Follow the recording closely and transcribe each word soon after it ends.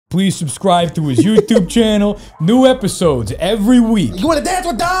Please subscribe to his YouTube channel. New episodes every week. You want to dance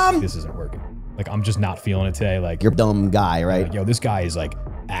with Dom? This isn't working. Like, I'm just not feeling it today. Like, You're a dumb guy, right? yo, this guy is like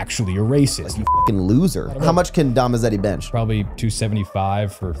actually a racist. You fucking loser. How much can Dom Mazzetti bench? Probably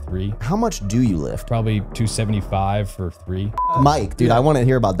 275 for 3. How much do you lift? Probably 275 for 3. Mike, dude, I want to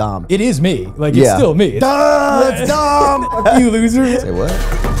hear about Dom. It is me. Like, it's still me. It's Dom! Fuck you, loser. Say what?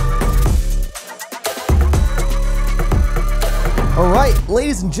 All right,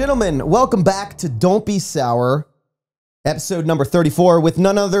 ladies and gentlemen, welcome back to Don't Be Sour, episode number 34 with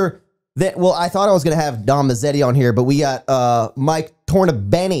none other than, well, I thought I was going to have Dom Mazzetti on here, but we got Mike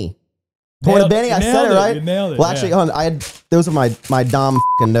Tornabene. Tornabene, I said it right? You nailed it. Well, actually, those are my Dom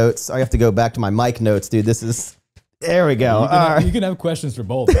notes. I have to go back to my Mike notes, dude. This is, there we go. You can have questions for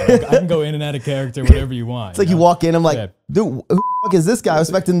both. Like, I can go in and out of character, whatever you want. It's like you walk in, I'm like, dude, who the fuck is this guy? I was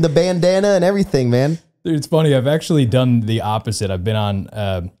expecting the bandana and everything, man. Dude, it's funny. I've actually done the opposite. I've been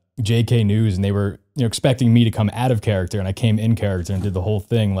on JK News, and they were expecting me to come out of character, and I came in character and did the whole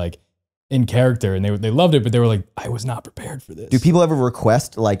thing like in character, and they loved it, but they were like, I was not prepared for this. Do people ever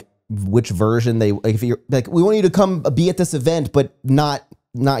request like which version they like? If you're like, we want you to come be at this event, but not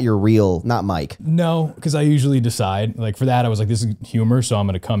your real, not Mike. No, because I usually decide. Like for that, I was like, this is humor, so I'm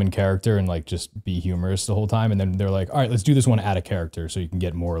going to come in character and like just be humorous the whole time. And then they're like, all right, let's do this one out of character, so you can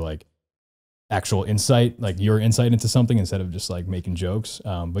get more like actual insight, like your insight into something instead of just like making jokes.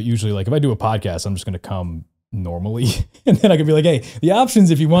 But usually, like if I do a podcast, I'm just going to come normally, and then I can be like, hey, the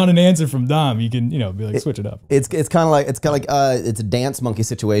options, if you want an answer from Dom, you can, be like, switch it up. It's kind of like it's a dance monkey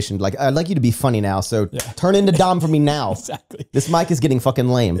situation. Like, I'd like you to be funny now, so turn into Dom for me now. Exactly. This mic is getting fucking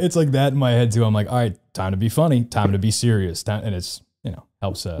lame. It's like that in my head too. I'm like, all right, time to be funny, time to be serious, and it's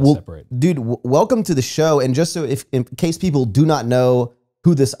helps separate. Dude, welcome to the show. And just so in case people do not know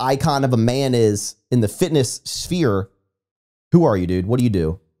who this icon of a man is in the fitness sphere, who are you, dude? What do you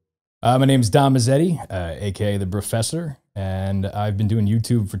do? My name's Dom Mazzetti, aka the Professor, and I've been doing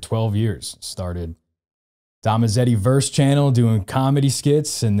YouTube for 12 years. Started Dom Mazzetti Verse channel doing comedy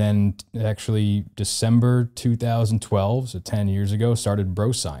skits, and then actually December 2012, so 10 years ago, started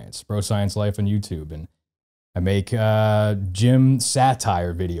broscience Life on YouTube, and I make gym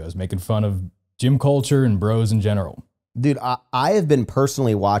satire videos, making fun of gym culture and bros in general. Dude, I have been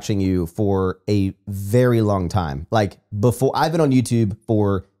personally watching you for a very long time. Like before, I've been on YouTube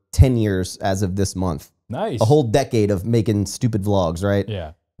for 10 years as of this month. Nice. A whole decade of making stupid vlogs, right?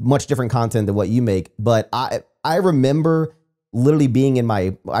 Yeah. Much different content than what you make. But I remember literally being in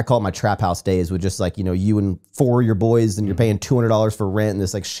I call it my trap house days with just like, you and 4 of your boys, and you're paying $200 for rent in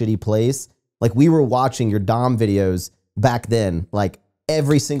this like shitty place. Like we were watching your Dom videos back then, like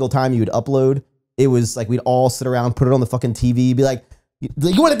every single time you would upload, it was like we'd all sit around, put it on the fucking TV, be like, you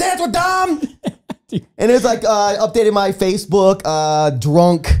want to dance with Dom? And it's like, updating my Facebook,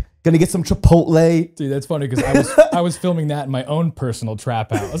 drunk, gonna get some Chipotle. Dude, that's funny because I was filming that in my own personal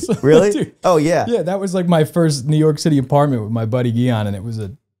trap house. Really? Dude, oh, yeah. Yeah, that was like my first New York City apartment with my buddy Guion, and it was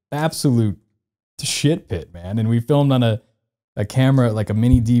an absolute shit pit, man. And we filmed on a camera, like a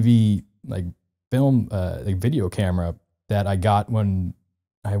mini DV, like film, like video camera that I got when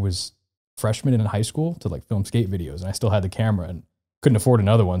I was freshman in high school to like film skate videos, and I still had the camera and couldn't afford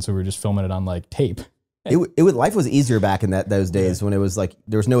another one, so we were just filming it on like tape. Life was easier back in those days when it was like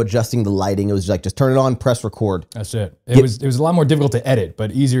there was no adjusting the lighting. It was like just turn it on, press record. That's it. It was a lot more difficult to edit,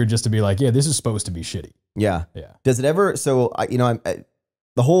 but easier just to be like, yeah, this is supposed to be shitty. Yeah. Yeah. Does it ever? So the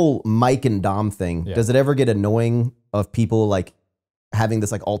whole Mike and Dom thing. Yeah. Does it ever get annoying of people like having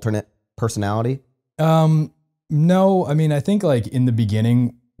this like alternate personality? No. I mean, I think like in the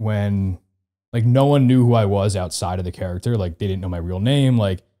beginning when like no one knew who I was outside of the character, like they didn't know my real name,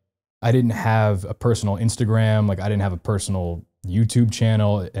 like I didn't have a personal Instagram, like I didn't have a personal YouTube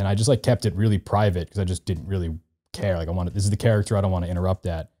channel, and I just like kept it really private because I just didn't really care. Like this is the character, I don't want to interrupt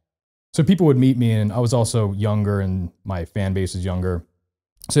that. So people would meet me, and I was also younger and my fan base is younger.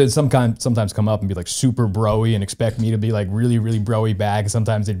 So it'd sometimes come up and be like super broy and expect me to be like really, really broy back.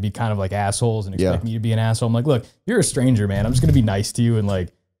 Sometimes it'd be kind of like assholes and expect me to be an asshole. I'm like, look, you're a stranger, man. I'm just going to be nice to you and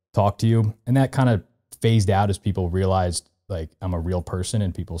like talk to you. And that kind of phased out as people realized like I'm a real person,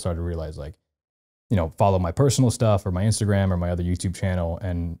 and people started to realize like, follow my personal stuff or my Instagram or my other YouTube channel.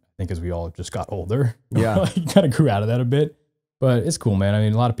 And I think as we all just got older, like, kind of grew out of that a bit, but it's cool, man. I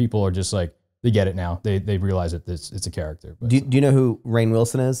mean, a lot of people are just like, they get it now. They realize that it's a character. But, do you know who Rainn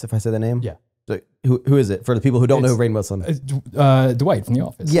Wilson is, if I say the name? Yeah. So who is it? For the people who don't know who Rainn Wilson is. Dwight from The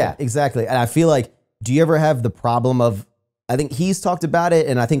Office. Yeah, exactly. And I feel like, do you ever have the problem of, I think he's talked about it,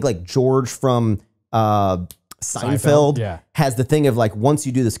 and I think like George from Seinfeld has the thing of like, once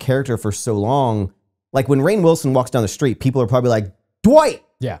you do this character for so long, like when Rainn Wilson walks down the street, people are probably like, Dwight.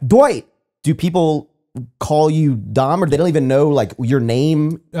 Yeah. Dwight. Do people call you Dom, or they don't even know like your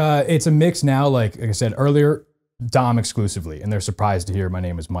name? It's a mix now. Like I said earlier, Dom exclusively, and they're surprised to hear my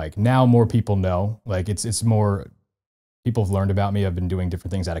name is Mike. Now more people know. Like it's more people have learned about me. I've been doing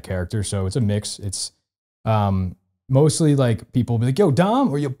different things out of character, so it's a mix. It's mostly like people be like, "Yo,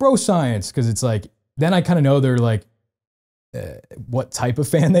 Dom," or "Yo, broscience," because it's like then I kind of know they're like what type of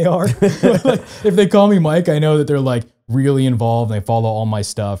fan they are. Like, if they call me Mike, I know that they're like really involved and they follow all my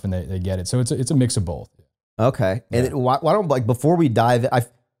stuff and they get it. So it's a mix of both. Okay. And why don't, like, before we dive,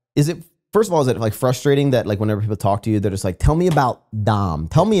 first of all, is it like frustrating that like whenever people talk to you, they're just like, tell me about Dom.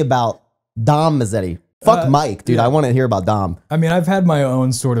 Tell me about Dom Mazzetti. Fuck Mike, dude. Yeah. I want to hear about Dom. I mean, I've had my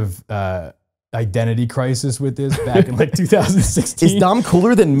own sort of identity crisis with this back in like 2016. Is Dom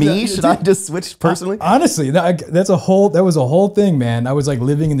cooler than me? Should I just switch personally? Honestly, that was a whole thing, man. I was like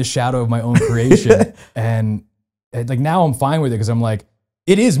living in the shadow of my own creation. and like now I'm fine with it because I'm like,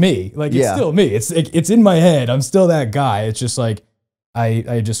 it is me. Like it's still me. It's in my head. I'm still that guy. It's just like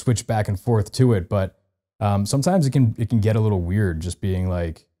I just switch back and forth to it. But sometimes it can get a little weird just being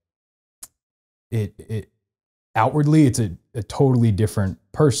like it outwardly it's a totally different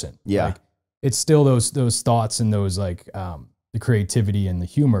person. Yeah. Like, it's still those thoughts and those like the creativity and the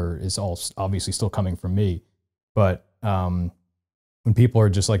humor is all obviously still coming from me. But when people are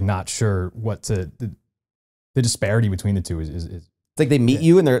just like not sure what the disparity between the two is it's like they meet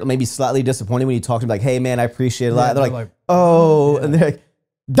you and they're maybe slightly disappointed when you talk to them like, hey man, I appreciate it a lot. They're like, oh, and they're like,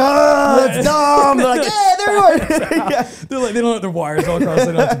 Dom, it's Dom. They're like, yeah, there you are. They're like, they don't have their wires all across. They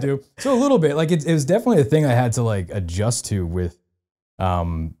don't know what to do. So a little bit like it was definitely a thing I had to like adjust to with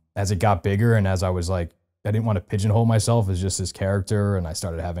as it got bigger and as I was like, I didn't want to pigeonhole myself as just this character. And I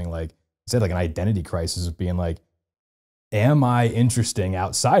started having like, I said, like an identity crisis of being like, am I interesting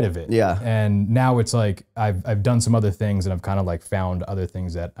outside of it? Yeah. And now it's like, I've done some other things and I've kind of like found other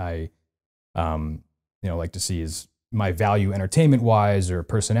things that I, like to see as my value entertainment wise or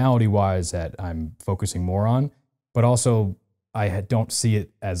personality wise that I'm focusing more on. But also I don't see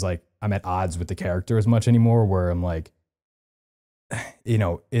it as like, I'm at odds with the character as much anymore where I'm like,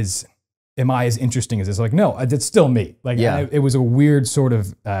 am I as interesting as this? Like, no, it's still me. Like, it was a weird sort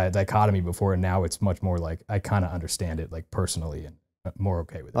of dichotomy before, and now it's much more like I kind of understand it, like personally, and more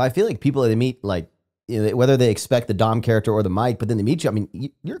okay with it. Well, I feel like people that they meet, like, whether they expect the Dom character or the Mike, but then they meet you. I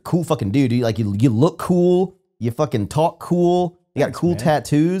mean, you're a cool fucking dude. You look cool. You fucking talk cool. You got cool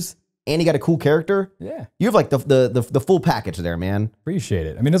tattoos, and you got a cool character. Yeah, you have like the full package there, man. Appreciate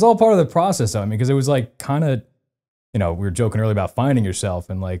it. I mean, it's all part of the process. I mean, because it was like kind of. We were joking earlier about finding yourself,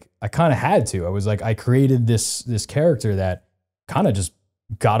 and like I kind of had to. I was like, I created this character that kind of just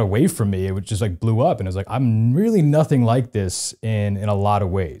got away from me. It was just like blew up, and it was like I'm really nothing like this in a lot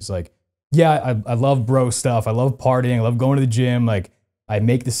of ways. Like, yeah, I love bro stuff. I love partying. I love going to the gym. Like, I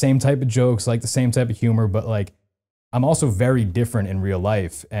make the same type of jokes, like the same type of humor, but like I'm also very different in real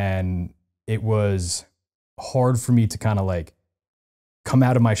life, and it was hard for me to kind of like come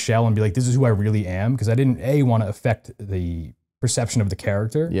out of my shell and be like, this is who I really am. Because I didn't want to affect the perception of the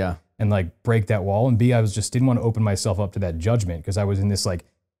character. Yeah. And like break that wall. And B, I didn't want to open myself up to that judgment because I was in this like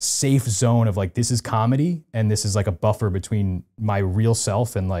safe zone of like, this is comedy. And this is like a buffer between my real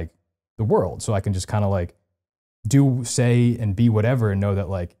self and like the world. So I can just kind of like do, say, and be whatever and know that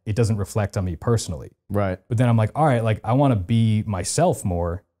like, it doesn't reflect on me personally. Right. But then I'm like, all right, like I want to be myself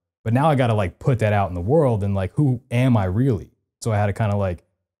more, but now I got to like put that out in the world and like, who am I really? So I had to kind of like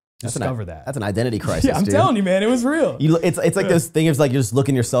discover that. That's an identity crisis. Yeah, I'm telling you, man, it was real. It's like this thing of like you're just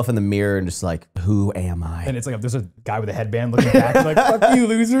looking yourself in the mirror and just like, who am I? And it's like there's a guy with a headband looking back, like, fuck you,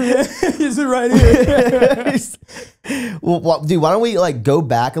 loser. He's right here. Well, dude, why don't we like go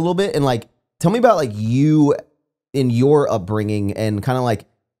back a little bit and like tell me about like you in your upbringing and kind of like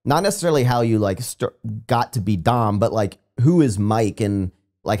not necessarily how you like got to be Dom, but like who is Mike and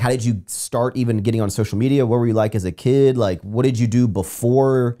like, how did you start even getting on social media? What were you like as a kid? Like, what did you do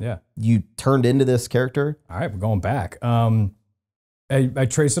before you turned into this character? All right, we're going back. I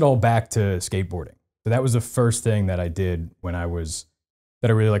trace it all back to skateboarding. So that was the first thing that I did that I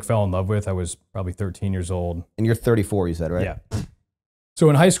really like fell in love with. I was probably 13 years old. And you're 34, you said, right? Yeah. So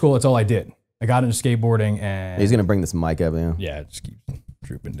in high school, that's all I did. I got into skateboarding and... He's going to bring this mic up, yeah. Yeah, it just keeps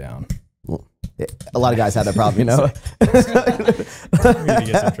drooping down. Well, a lot of guys have that problem, you know? We need to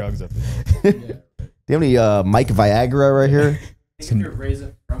get some drugs up there. Do you have any Mike Viagra right here? Raise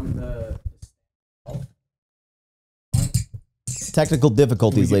it from the... Technical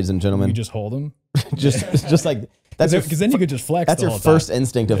difficulties, ladies and gentlemen. You just hold them? just like... Because then you could just flex That's the your whole first time.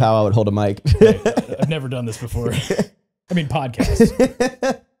 instinct of how I would hold a mic. Right. I've never done this before. I mean,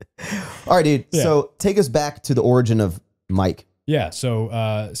 podcasts. All right, dude. Yeah. So take us back to the origin of Mike. Yeah. So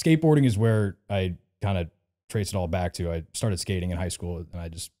skateboarding is where I kind of trace it all back to. I started skating in high school,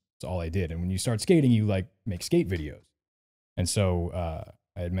 and it's all I did. And when you start skating, you like make skate videos. And so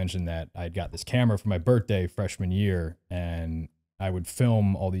I had mentioned that I'd got this camera for my birthday freshman year, and I would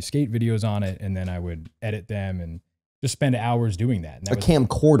film all these skate videos on it, and then I would edit them and just spend hours doing that. And that A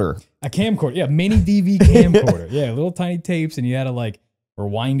camcorder. A camcorder, yeah, mini DV camcorder, yeah, little tiny tapes, and you had to like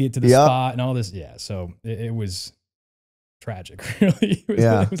rewind it to the spot and all this, yeah. So it was tragic, really.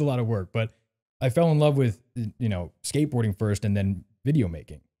 It was a lot of work, but I fell in love with skateboarding first, and then video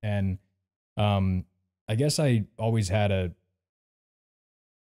making, and I guess I always had a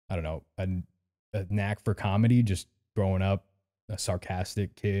knack for comedy, just growing up, a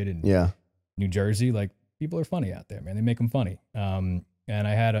sarcastic kid in New Jersey. Like, people are funny out there, man. They make them funny. And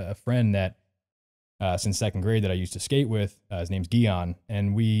I had a friend that since second grade that I used to skate with. His name's Guion,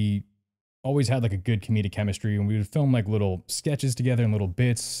 and we always had like a good comedic chemistry, and we would film like little sketches together and little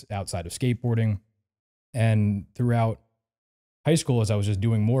bits outside of skateboarding. And throughout high school, as I was just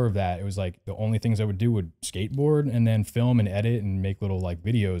doing more of that, it was like the only things I would do would skateboard and then film and edit and make little like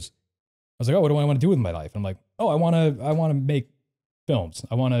videos. I was like, oh, what do I want to do with my life? And I'm like, oh, I want to make films.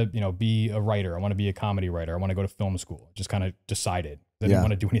 I want to, be a writer. I want to be a comedy writer. I want to go to film school. Just kind of decided. I didn't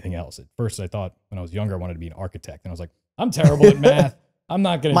want to do anything else. At first, I thought when I was younger, I wanted to be an architect. And I was like, I'm terrible at math. I'm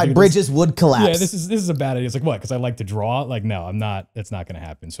not going to My bridges would collapse. Yeah, this is a bad idea. It's like, what? Because I like to draw? Like, no, I'm not. That's not going to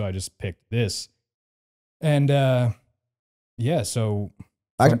happen. So I just picked this. And yeah, so.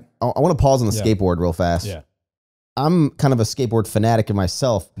 I want to pause on the skateboard real fast. Yeah. I'm kind of a skateboard fanatic in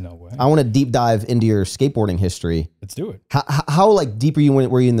myself. No way. I want to deep dive into your skateboarding history. Let's do it. How like deep were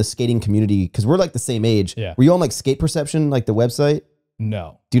you in the skating community? Because we're like the same age. Yeah. Were you on like Skate Perception, like the website?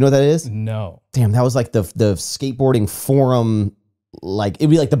 No. Do you know what that is? No. Damn, that was like the skateboarding forum. Like, it'd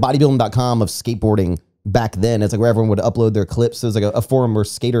be like the bodybuilding.com of skateboarding back then. It's like where everyone would upload their clips. It was like a forum where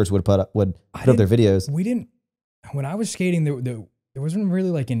skaters would put up their videos. When I was skating, there wasn't really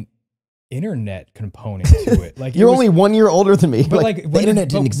like an internet component to it. Like, you're only 1 year older than me. But like the internet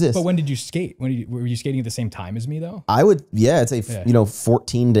didn't exist. But when did you skate? Were you skating at the same time as me though? I would, I'd say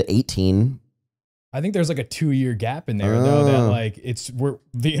 14 to 18. I think there's like a 2-year gap in there though, that like it's where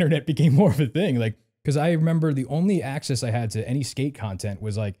the internet became more of a thing. Like, because I remember the only access I had to any skate content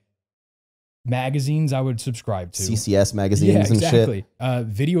was like magazines I would subscribe to. CCS magazines and shit.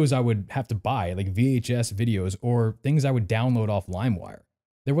 Videos I would have to buy, like VHS videos, or things I would download off LimeWire.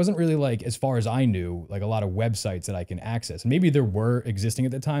 There wasn't really, like, as far as I knew, like a lot of websites that I can access. Maybe there were existing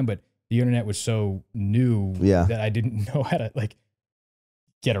at the time, but the internet was so new that I didn't know how to like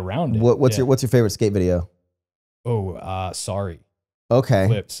get around it. What's your favorite skate video? Oh, Sorry. Okay.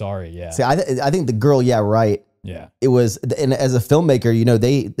 Flip, Sorry, yeah. See, I think the girl, right. Yeah. It was, and as a filmmaker,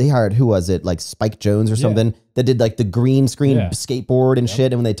 they hired, who was it? Like Spike Jones or something that did like the green screen skateboard and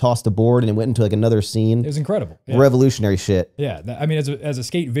shit. And when they tossed the board and it went into like another scene. It was incredible. Yeah. Revolutionary shit. Yeah. I mean, as a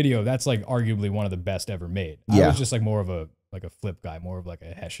skate video, that's like arguably one of the best ever made. I was just like more of a flip guy, more of like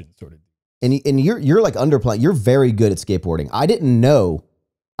a Hessian sort of. And you're like underplaying. You're very good at skateboarding. I didn't know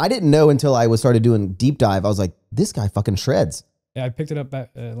until I started doing deep dive. I was like, this guy fucking shreds. Yeah, I picked it up back,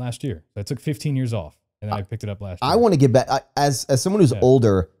 last year. I took 15 years off, and then I picked it up last year. I want to get back. As someone who's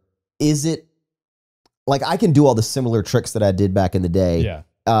older, is it like I can do all the similar tricks that I did back in the day? Yeah.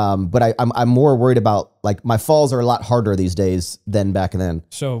 But I'm more worried about, like, my falls are a lot harder these days than back then.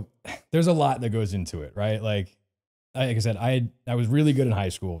 So there's a lot that goes into it, right? Like I said, I was really good in high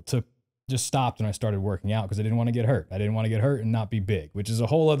school. Just stopped when I started working out because I didn't want to get hurt. I didn't want to get hurt and not be big, which is a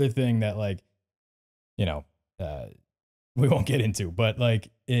whole other thing that, like, we won't get into. But like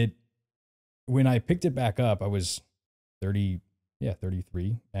when I picked it back up, I was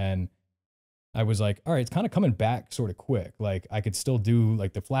 33, and I was like, all right, it's kind of coming back sort of quick. Like, I could still do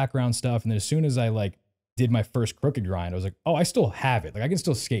like the flat ground stuff, and then as soon as I like did my first crooked grind, I was like, oh, I still have it. Like, I can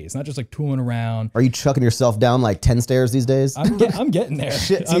still skate. It's not just like tooling around. Are you chucking yourself down like 10 stairs these days? I'm getting there.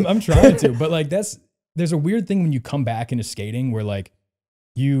 Shit, I'm trying to, but like there's a weird thing when you come back into skating where like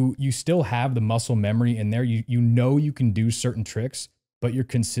you still have the muscle memory in there. You know you can do certain tricks, but your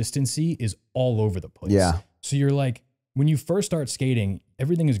consistency is all over the place. Yeah. So you're like, when you first start skating,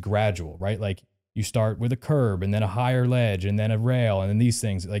 everything is gradual, right? Like, you start with a curb and then a higher ledge and then a rail and then these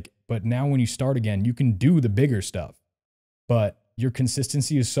things. Like, but now when you start again, you can do the bigger stuff, but your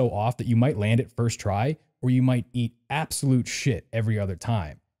consistency is so off that you might land it first try, or you might eat absolute shit every other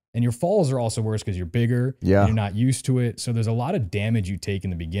time. And your falls are also worse because you're bigger. Yeah. And you're not used to it. So there's a lot of damage you take in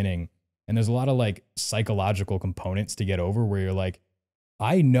the beginning. And there's a lot of like psychological components to get over where you're like,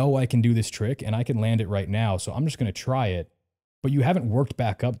 I know I can do this trick and I can land it right now. So I'm just going to try it. But you haven't worked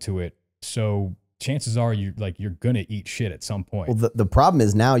back up to it. So chances are you're gonna eat shit at some point. Well, the problem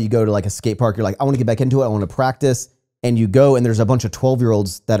is now you go to like a skate park, you're like, I want to get back into it, I want to practice, and you go and there's a bunch of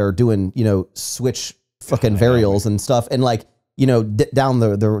 12-year-olds that are doing, you know, switch fucking varials and stuff, and like, you know, down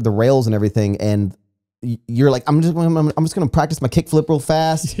the rails and everything, and you're like, I'm just gonna practice my kickflip real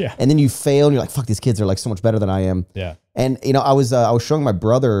fast, Yeah. and then you fail, and you're like, fuck, these kids are like so much better than I am. Yeah. And you know, I was showing my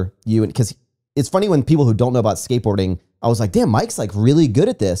brother you, and because it's funny when people who don't know about skateboarding, I was like, damn, Mike's like really good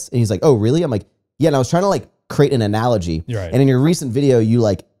at this, and he's like, oh really? I'm like, yeah. And I was trying to like create an analogy. You're right. And in your recent video, you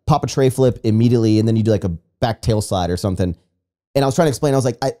like pop a tray flip immediately, and then you do like a back tail slide or something. And I was trying to explain, I was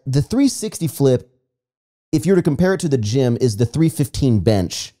like, the 360 flip, if you were to compare it to the gym, is the 315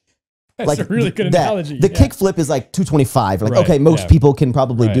 bench. That's like a really good analogy. The kick flip is like 225. Like, Right, okay, most yeah. people can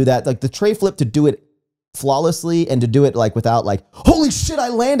probably do that. Like the tray flip, to do it flawlessly and to do it like without like, holy shit, I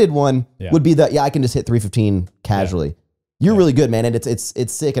landed one, would be the, I can just hit 315 casually. You're really good, man. And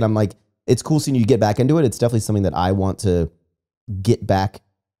it's sick. And I'm like, it's cool seeing you get back into it. It's definitely something that I want to get back.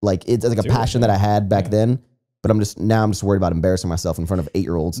 Like it's like a passion that I had back then, but I'm just worried about embarrassing myself in front of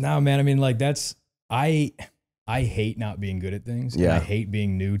 8-year-olds. No, man. I mean, like that's, I hate not being good at things. Yeah. And I hate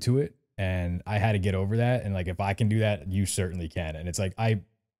being new to it. And I had to get over that. And like, if I can do that, you certainly can. And it's like, I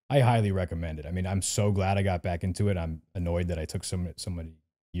highly recommend it. I mean, I'm so glad I got back into it. I'm annoyed that I took so many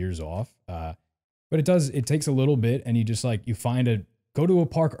years off. But it takes a little bit, and you just like, go to a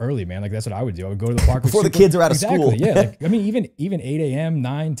park early, man. Like that's what I would do. I would go to the park before the kids are out of school. Yeah. Like, I mean, even 8 a.m.,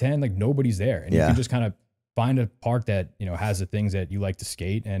 9, 10, like nobody's there. And you can just kind of find a park that, you know, has the things that you like to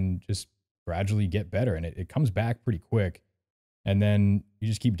skate and just gradually get better. And it comes back pretty quick. And then you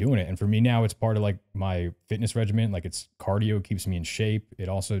just keep doing it. And for me now, it's part of like my fitness regimen. Like it's cardio, keeps me in shape. It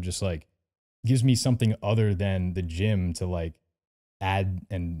also just like gives me something other than the gym to like add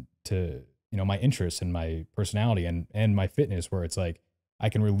and to, you know, my interests and my personality and my fitness, where it's like I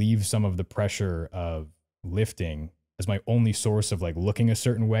can relieve some of the pressure of lifting as my only source of like looking a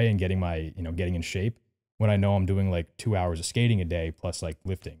certain way and getting getting in shape, when I know I'm doing like 2 hours of skating a day plus like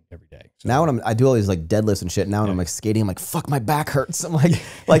lifting every day. So now when I do all these like deadlifts and shit, now when I'm like skating, I'm like, fuck, my back hurts. I'm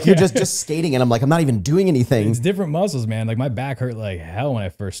like you're just skating, and I'm like, I'm not even doing anything. It's different muscles, man. Like my back hurt like hell when I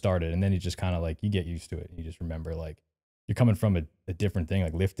first started, and then you just kind of like, you get used to it. And you just remember like you're coming from a different thing.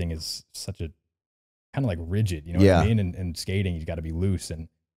 Like lifting is such a kind of like rigid, you know what I mean? And skating, you got to be loose, and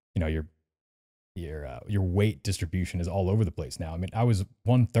you know, your weight distribution is all over the place now. I mean, I was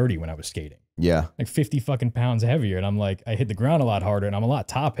 130 when I was skating. Yeah. Like 50 fucking pounds heavier. And I'm like, I hit the ground a lot harder, and I'm a lot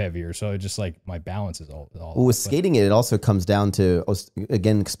top heavier. So it just like my balance is all well, with skating, it also comes down to, I was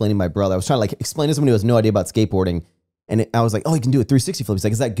again explaining to my brother. I was trying to like explain to someone who has no idea about skateboarding. And I was like, oh, he can do a 360 flip. He's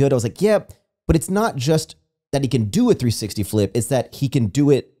like, is that good? I was like, yeah, but it's not just that he can do a 360 flip. It's that he can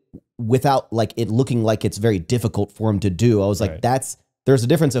do it without like it looking like it's very difficult for him to do. I was like, there's a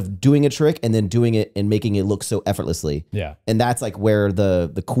difference of doing a trick and then doing it and making it look so effortlessly. Yeah. And that's like where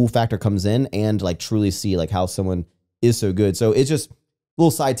the cool factor comes in, and like truly see like how someone is so good. So it's just a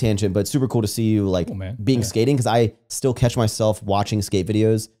little side tangent, but super cool to see you like being skating. Cause I still catch myself watching skate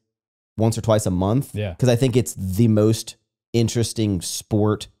videos once or twice a month. Yeah. Cause I think it's the most interesting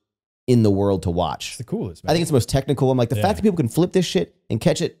sport in the world to watch. It's the coolest, man. I think it's the most technical. I'm like, the fact that people can flip this shit and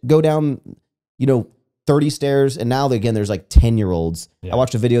catch it, go down, you know, 30 stairs, and now again there's like 10-year-olds. I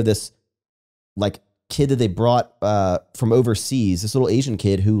watched a video of this like kid that they brought from overseas, this little Asian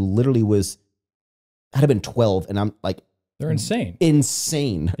kid who literally had to been 12, and I'm like, they're insane.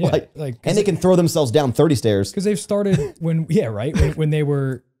 Yeah, like and they can throw themselves down 30 stairs because they've started when when they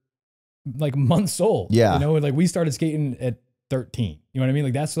were like months old. Yeah, you know, like we started skating at 13. You know what I mean?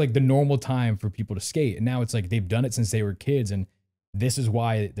 Like that's like the normal time for people to skate, and now it's like they've done it since they were kids, and this is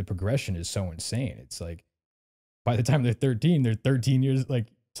why the progression is so insane. It's like by the time they're 13, they're 13 years, like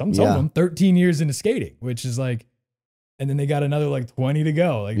some of them 13 years into skating, which is like, and then they got another like 20 to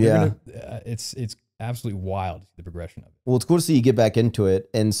go. Like, it's absolutely wild, the progression of it. Well, it's cool to see you get back into it.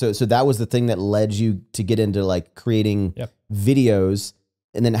 And so that was the thing that led you to get into like creating videos.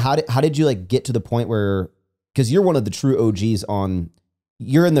 And then how did you like get to the point where, cause you're one of the true OGs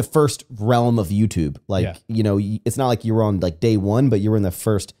you're in the first realm of YouTube. Like, you know, it's not like you were on like day one, but you were in the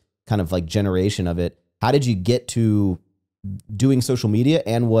first kind of like generation of it. How did you get to doing social media?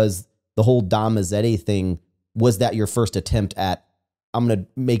 And was the whole Dom Mazzetti thing, was that your first attempt at, I'm going to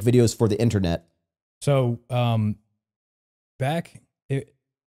make videos for the internet? So, I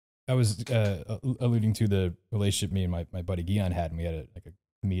was alluding to the relationship me and my buddy Guion had, and we had a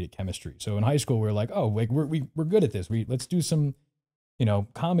comedic chemistry. So in high school, we were like, oh, like we're good at this. Let's do some, you know,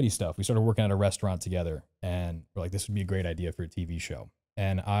 comedy stuff. We started working at a restaurant together, and we're like, this would be a great idea for a TV show.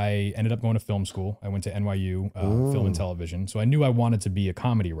 and I ended up going to film school. I went to NYU, film and television. So I knew I wanted to be a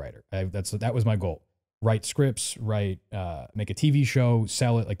comedy writer. That was my goal. Write scripts, make a TV show,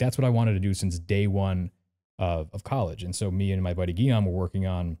 sell it. Like that's what I wanted to do since day one of college. And so me and my buddy Guillaume were working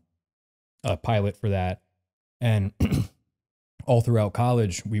on a pilot for that. And all throughout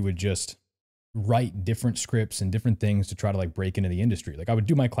college, we would just write different scripts and different things to try to like break into the industry. Like I would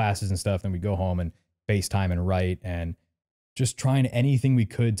do my classes and stuff, and we'd go home and FaceTime and write and just trying anything we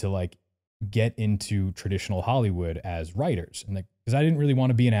could to like get into traditional Hollywood as writers. And like, cause I didn't really want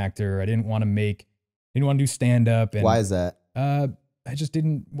to be an actor. I didn't want to do stand up. And why is that? I just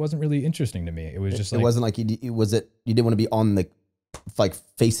wasn't really interesting to me. It was just it like, wasn't like you didn't want to be on the, like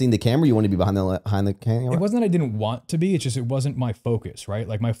facing the camera. You want to be behind the camera. it wasn't that I didn't want to be. It's just, it wasn't my focus, right?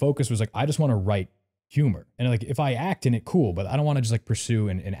 Like my focus was like, I just want to write humor. And like, if I act in it, cool, but I don't want to just like pursue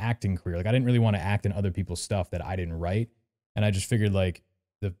an acting career. Like I didn't really want to act in other people's stuff that I didn't write. And I just figured like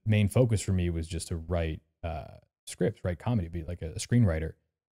the main focus for me was just to write scripts, write comedy, be like a screenwriter.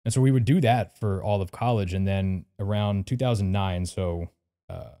 And so we would do that for all of college. And then around 2009, so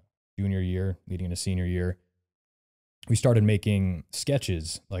junior year, leading into senior year, we started making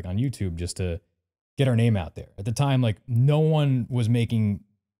sketches like on YouTube just to get our name out there. At the time, like no one was making,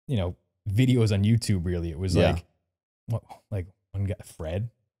 videos on YouTube really. It was like one guy, Fred.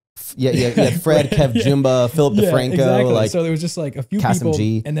 Yeah. Fred, Kev Jumba, Philip DeFranco. Exactly. Like, so there was just like a few Kasim people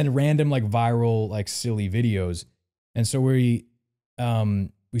G. and then random like viral, like silly videos. And so we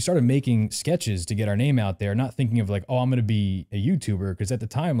started making sketches to get our name out there, not thinking of like, oh, I'm going to be a YouTuber. Cause at the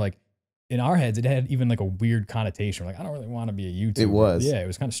time, like in our heads, it had even like a weird connotation. We're like, I don't really want to be a YouTuber. It was. Yeah, it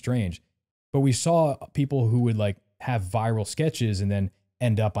was kind of strange. But we saw people who would like have viral sketches and then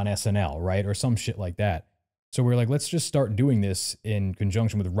end up on SNL, right? Or some shit like that. So we're like, let's just start doing this in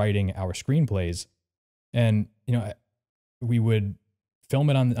conjunction with writing our screenplays. And, we would film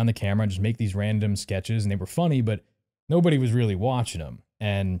it on the camera and just make these random sketches, and they were funny, but nobody was really watching them.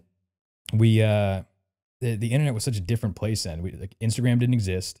 And we, the internet was such a different place then. Like Instagram didn't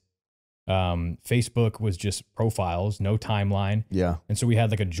exist. Facebook was just profiles, no timeline. Yeah. And so we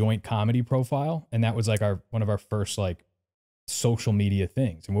had like a joint comedy profile, and that was like one of our first like social media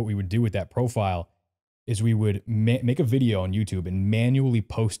things. And what we would do with that profile is we would make a video on YouTube and manually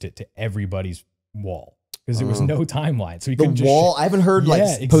post it to everybody's wall because there was no timeline. So we couldn't the wall. I haven't heard like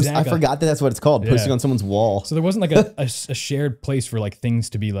post. exactly. I forgot that's what it's called. Yeah. Posting on someone's wall. So there wasn't like a shared place for like things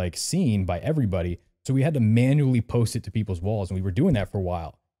to be like seen by everybody. So we had to manually post it to people's walls, and we were doing that for a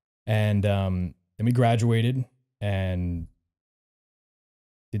while. And then we graduated and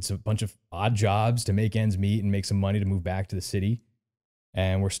did a bunch of odd jobs to make ends meet and make some money to move back to the city.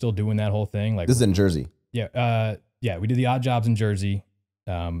 And we're still doing that whole thing. Like this is in Jersey. Yeah. We did the odd jobs in Jersey.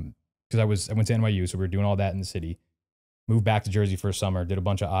 Cause I went to NYU. So we were doing all that in the city, moved back to Jersey for a summer, did a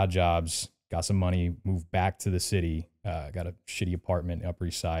bunch of odd jobs, got some money, moved back to the city, got a shitty apartment Upper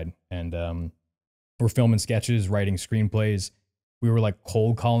East Side. And, we're filming sketches, writing screenplays. We were like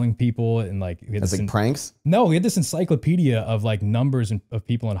cold calling people and like, we had That's like pranks. No, we had this encyclopedia of like numbers of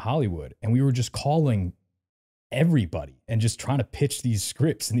people in Hollywood. And we were just calling everybody and just trying to pitch these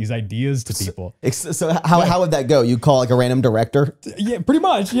scripts and these ideas to people. So how would that go? You call like a random director? Yeah, pretty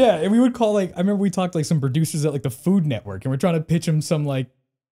much. Yeah. And we would call like, I remember we talked to like some producers at like the Food Network, and we're trying to pitch them some like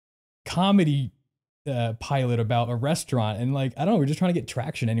comedy pilot about a restaurant. And like, I don't know, we're just trying to get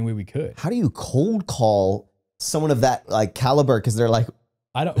traction any way we could. How do you cold call someone of that like caliber? Cause they're like,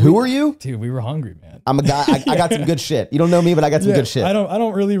 Who are you? Dude, we were hungry, man. I'm a guy. I got some good shit. You don't know me, but I got some good shit. I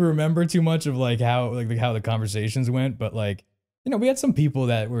don't really remember too much of like how the conversations went, but like, we had some people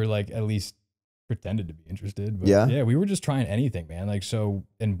that were like at least pretended to be interested. But yeah, we were just trying anything, man. Like so,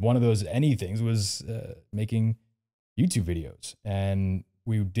 and one of those anythings was making YouTube videos, and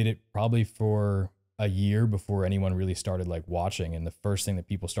we did it probably for a year before anyone really started like watching. And the first thing that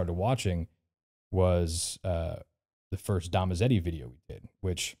people started watching was the first Mazzetti video we did,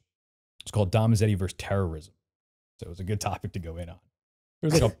 which is called Mazzetti versus Terrorism. So it was a good topic to go in on.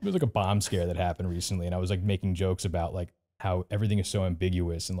 It was like a bomb scare that happened recently, and I was like making jokes about like how everything is so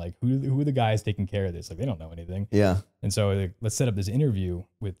ambiguous and like who are the guys taking care of this? Like they don't know anything. Yeah. And so like, let's set up this interview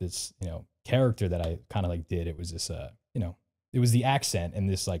with this character that I kind of like did. It was this it was the accent and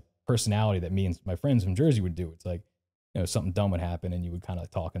this like personality that me and my friends from Jersey would do. It's like something dumb would happen, and you would kind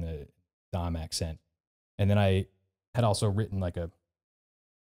of talk in the Dom accent. And then I had also written like a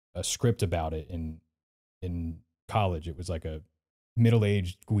script about it in college. It was like a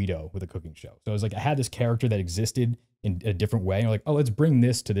middle-aged Guido with a cooking show. So it was like I had this character that existed in a different way. And you're like, oh, let's bring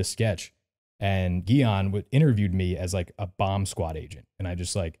this to this sketch. And Guion interviewed me as like a bomb squad agent. And I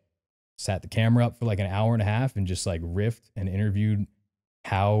just like sat the camera up for like an hour and a half and just like riffed and interviewed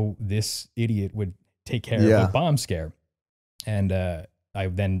how this idiot would take care of a bomb scare. And I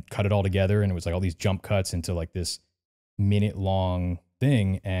then cut it all together, and it was like all these jump cuts into like this minute-long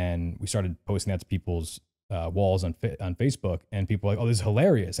thing, and we started posting that to people's walls on Facebook, and people were like, oh, this is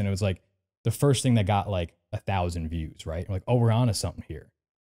hilarious. And it was like the first thing that got like 1,000 views, right? We're like, oh, we're onto something here.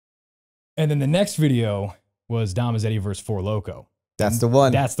 And then the next video was Dom Mazzetti versus Four Loko. That's the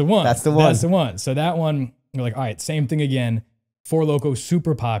one. That's the one. That's the one. That's the one. So that one, we're like, all right, same thing again. Four Loko,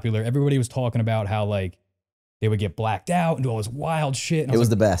 super popular. Everybody was talking about how like they would get blacked out and do all this wild shit. And it was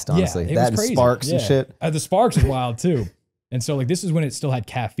like, the best, honestly. Yeah, that was crazy. Sparks and shit. The Sparks was wild too. And so like this is when it still had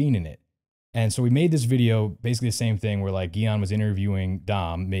caffeine in it. And so we made this video, basically the same thing where like Guion was interviewing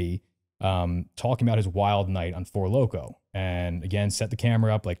Dom, me, talking about his wild night on Four Loko. And again, set the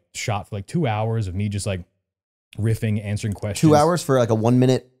camera up, like shot for like 2 hours of me just like riffing, answering questions. 2 hours for like a 1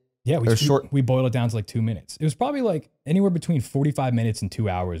 minute? Yeah, we boiled it down to like 2 minutes. It was probably like anywhere between 45 minutes and 2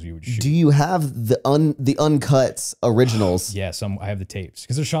 hours we would shoot. Do you have the uncuts originals? Yeah, I have the tapes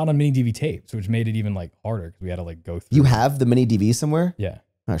because they're shot on mini DV tapes, which made it even like harder because we had to like go through. You have the mini DV somewhere? Yeah.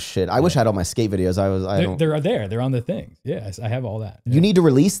 Oh shit! I wish I had all my skate videos. They're there. They're on the things. Yeah, I have all that. Yeah. You need to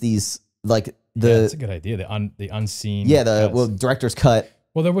release these, like that's a good idea. The unseen. Yeah, director's cut.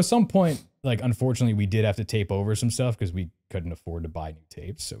 Well, there was some point, like unfortunately, we did have to tape over some stuff because we couldn't afford to buy new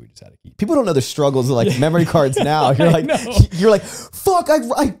tapes, so we just had to keep. People don't know the struggles of like memory cards now. You're like, fuck!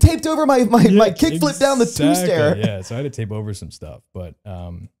 I taped over my kickflip down the two stair. Yeah, so I had to tape over some stuff, but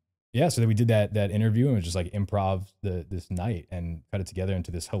yeah, so then we did that interview and it was just like improv this night and cut it together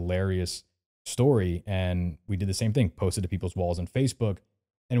into this hilarious story. And we did the same thing, posted to people's walls on Facebook,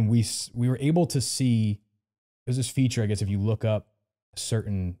 and we were able to see. There's this feature, I guess, if you look up a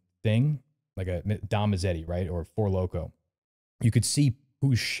certain thing, like a Dom Mazzetti, right, or Four Loko, you could see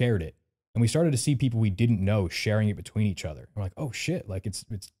who shared it, and we started to see people we didn't know sharing it between each other. We're like, oh shit, like it's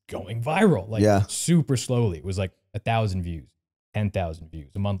going viral, like super slowly. It was like 1,000 views. 10,000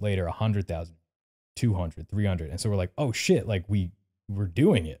 views. A month later, 100,000, 200, 300. And so we're like, oh shit, like we're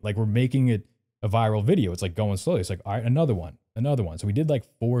doing it. Like we're making it a viral video. It's like going slowly. It's like, all right, another one. So we did like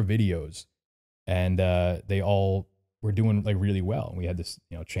 4 videos and they all were doing like really well. And we had this,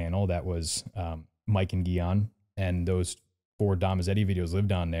 channel that was Mike and Guion, and those 4 Dom Mazzetti videos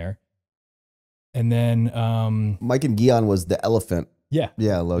lived on there. And then Mike and Guion was the elephant. Yeah.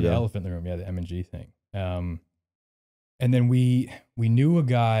 Yeah, logo. The elephant in the room. Yeah, the M&G thing. And then we knew a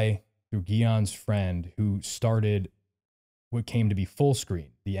guy through Guion's friend who started what came to be Full Screen,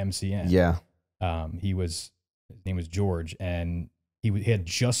 the MCN. Yeah. His name was George, and he had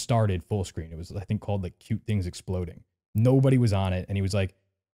just started Full Screen. It was, I think, called like Cute Things Exploding. Nobody was on it. And he was like,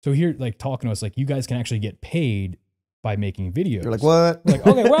 so here, like talking to us, like, you guys can actually get paid by making videos. You're like, what? We're like,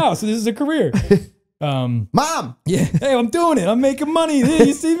 okay, wow. So this is a career. Mom. Yeah. Hey, I'm doing it. I'm making money. Hey,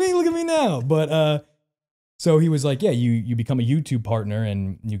 you see me? Look at me now. But, so he was like, yeah, you become a YouTube partner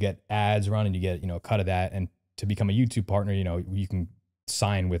and you get ads run and you get, a cut of that. And to become a YouTube partner, you can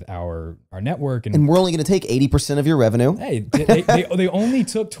sign with our network. And we're only going to take 80% of your revenue. Hey, they only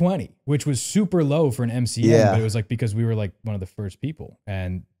took 20, which was super low for an MCN, but it was like because we were like one of the first people.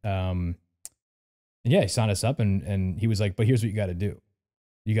 And yeah, he signed us up and he was like, but here's what you got to do.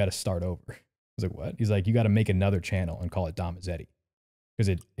 You got to start over. I was like, what? He's like, you got to make another channel and call it Dom Mazzetti.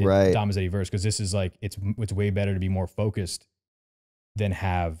 Because Dom Mazzetti verse, because this is like it's way better to be more focused than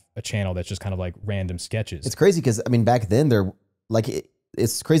have a channel that's just kind of like random sketches. It's crazy because I mean back then they're like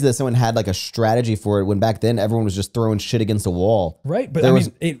it's crazy that someone had like a strategy for it when back then everyone was just throwing shit against the wall. Right, but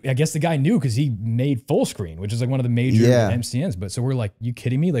I guess the guy knew because he made Full Screen, which is like one of the major MCNs. But so we're like, you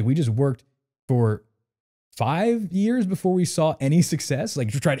kidding me? Like we just worked for 5 years before we saw any success.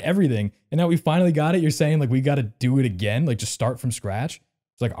 Like you tried everything, and now we finally got it. You're saying like we got to do it again, like just start from scratch.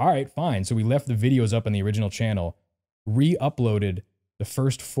 It's like, all right, fine. So we left the videos up on the original channel, re-uploaded the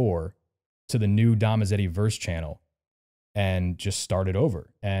first 4 to the new Dom Mazzetti verse channel, and just started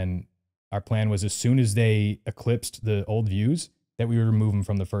over. And our plan was as soon as they eclipsed the old views, that we would remove them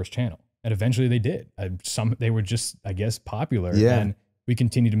from the first channel. And eventually they did. They were just, I guess, popular. Yeah. And we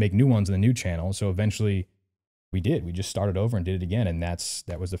continued to make new ones on the new channel. So eventually we did. We just started over and did it again. And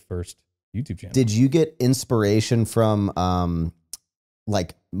that was the first YouTube channel. Did you get inspiration from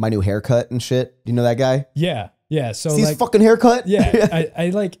like my new haircut and shit? Do you know that guy? Yeah. Yeah. So see his fucking haircut? Yeah.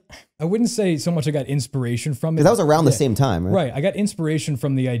 I wouldn't say so much I got inspiration from it. That was around the same time, right? Right. I got inspiration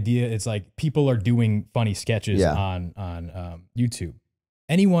from the idea. It's like people are doing funny sketches on YouTube.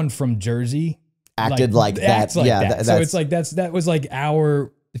 Anyone from Jersey acted like that. That. So it's like that was like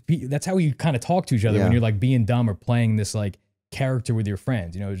that's how we kind of talk to each other when you're like being dumb or playing this like character with your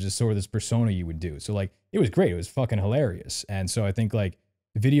friends. It's just sort of this persona you would do. So like it was great. It was fucking hilarious. And so I think like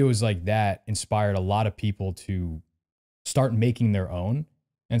videos like that inspired a lot of people to start making their own.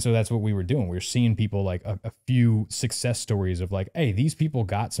 And so that's what we were doing. We were seeing people like a few success stories of like, hey, these people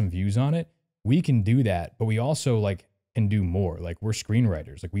got some views on it. We can do that, but we also like can do more. Like we're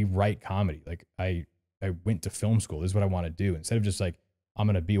screenwriters. Like we write comedy. Like I went to film school. This is what I want to do. Instead of just like, I'm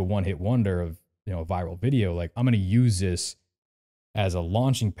going to be a one-hit wonder of, you know, a viral video. Like I'm going to use this as a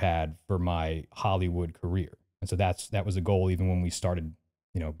launching pad for my Hollywood career. And so that was a goal even when we started,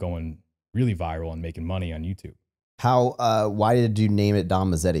 you know, going really viral and making money on YouTube. Why did you name it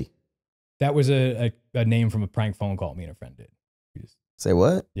Dom Mazzetti? That was a name from a prank phone call me and a friend did. We just, Say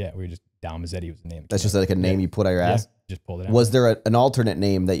what? yeah, we just, Dom Mazzetti was the name. That's just like a name you put out your ass? Just pulled it out. Was there an alternate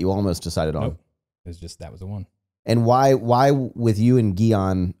name that you almost decided on? Nope. It was just, that was the one. And why with you and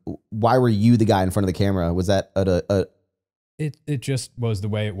Guion, why were you the guy in front of the camera? Was that It just was the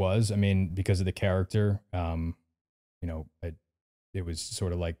way it was. I mean, because of the character, you know, it was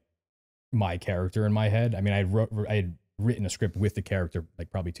sort of like my character in my head. I mean, I had written a script with the character like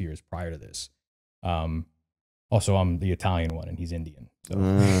probably 2 years prior to this. Also, I'm the Italian one and he's Indian, so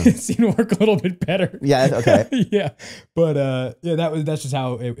it seemed to work a little bit better. Yeah. Okay. Yeah, but yeah, that's just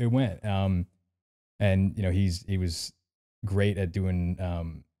how it went. And you know, he was great at doing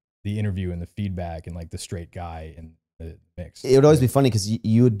the interview and the feedback and like the straight guy and the mix. It would always be funny because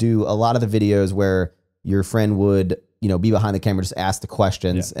you would do a lot of the videos where your friend would, you know, be behind the camera, just ask the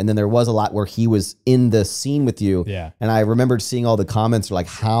questions. And then there was a lot where he was in the scene with you. Yeah. And I remembered seeing all the comments like,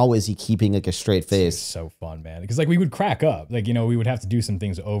 how is he keeping like a straight face? It's so fun, man. Because like we would crack up, like, you know, we would have to do some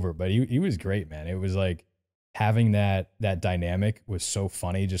things over, but he was great, man. It was like having that dynamic was so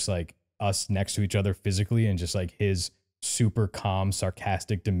funny. Just like us next to each other physically and just like his super calm,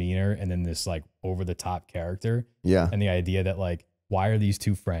 sarcastic demeanor. And then this like over the top character. Yeah. And the idea that like, why are these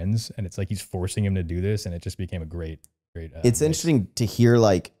two friends? And it's like, he's forcing him to do this. And it just became a great. It's interesting to hear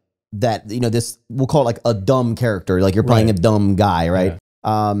like that, you know, this, we'll call it like a dumb character. Like you're playing a dumb guy, right?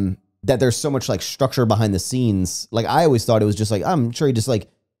 Yeah. That there's so much like structure behind the scenes. Like I always thought it was just like, I'm sure he just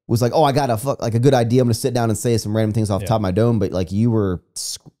like was like, oh, I got like a good idea. I'm going to sit down and say some random things off the top of my dome. But like you were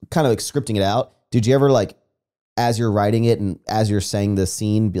kind of like scripting it out. Did you ever like, as you're writing it and as you're saying the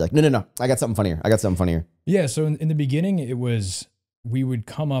scene, be like, no, I got something funnier. I got something funnier. Yeah. So in the beginning, it was, we would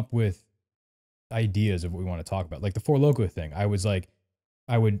come up with ideas of what we want to talk about. Like the Four Loko thing. I was like,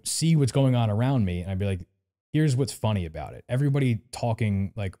 I would see what's going on around me and I'd be like, here's what's funny about it. Everybody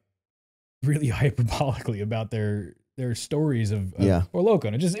talking like really hyperbolically about their stories of Four Loko.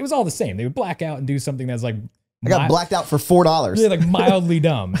 And it was all the same. They would black out and do something that's like, I got blacked out for $4. Yeah, like mildly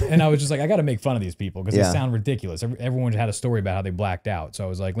dumb. And I was just like, I got to make fun of these people because they sound ridiculous. Everyone had a story about how they blacked out. So I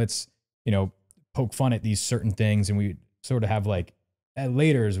was like, let's, you know, poke fun at these certain things. And we sort of have like,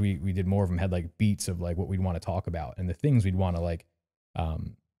 later as we did more of them, had like beats of like what we'd want to talk about and the things we'd want to like,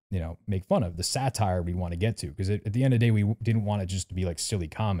 you know, make fun of, the satire we'd want to get to. Because at the end of the day, we didn't want it just to be like silly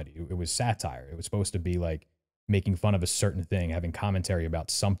comedy. It was satire. It was supposed to be like making fun of a certain thing, having commentary about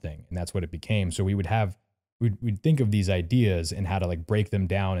something. And that's what it became. So we'd think of these ideas and how to like break them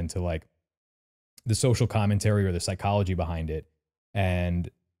down into like the social commentary or the psychology behind it. And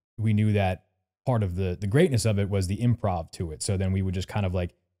we knew that part of the greatness of it was the improv to it. So then we would just kind of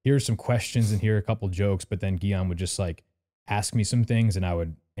like, here's some questions and here are a couple jokes, but then Guion would just like ask me some things and I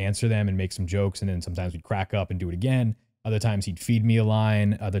would answer them and make some jokes. And then sometimes we'd crack up and do it again. Other times he'd feed me a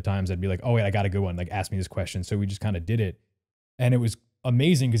line. Other times I'd be like, oh wait, I got a good one. Like ask me this question. So we just kind of did it. And it was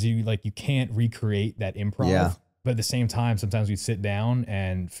amazing because you can't recreate that improv. Yeah. But at the same time, sometimes we'd sit down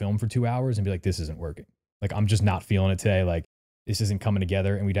and film for 2 hours and be like, this isn't working. Like, I'm just not feeling it today. Like, this isn't coming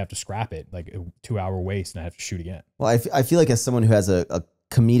together, and we'd have to scrap it, like a 2 hour waste, and I have to shoot again. Well, I feel like as someone who has a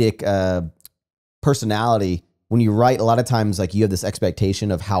comedic personality, when you write, a lot of times like you have this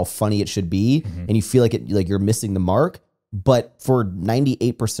expectation of how funny it should be, and you feel like you're missing the mark. But for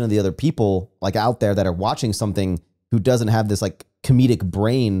 98% of the other people like out there that are watching something who doesn't have this like comedic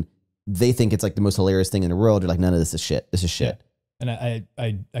brain, they think it's like the most hilarious thing in the world. You're like, none of this is shit. This is shit. Yeah. And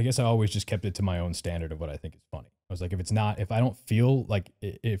I guess I always just kept it to my own standard of what I think is funny. I was like, if I don't feel like,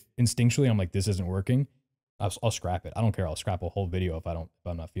 if instinctually I'm like, this isn't working, I'll scrap it. I don't care. I'll scrap a whole video if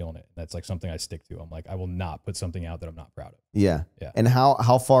I'm not feeling it. That's like something I stick to. I'm like, I will not put something out that I'm not proud of. Yeah. Yeah. And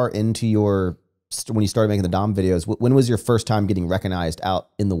how far into when you started making the Dom videos, when was your first time getting recognized out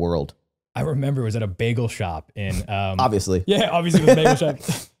in the world? I remember it was at a bagel shop in, obviously. Yeah, obviously it was a bagel shop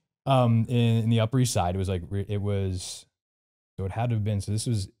in the Upper East Side. So it had to have been, so this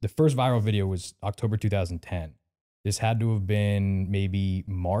was, the first viral video was October 2010. This had to have been maybe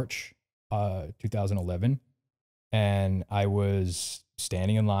March 2011. And I was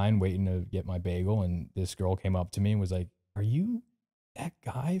standing in line waiting to get my bagel. And this girl came up to me and was like, are you that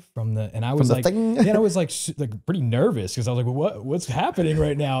guy from the, and I From was the like, thing? yeah, I was like pretty nervous because I was like, what's happening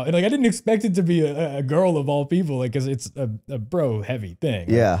right now? And like, I didn't expect it to be a girl of all people, like, cause it's a bro heavy thing.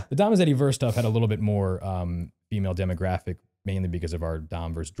 Like, Yeah. the Dom Mazzetti verse stuff had a little bit more female demographic, mainly because of our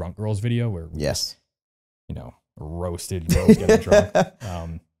Dom versus drunk girls video where we Yes. you know, roasted girls getting drunk.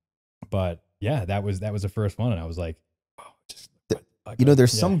 But yeah, that was the first one. And I was like, oh, just, You know,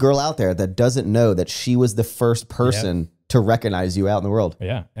 there's yeah. some girl out there that doesn't know that she was the first person to recognize you out in the world.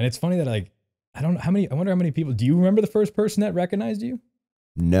 Yeah. And it's funny that like, I wonder how many people, do you remember the first person that recognized you?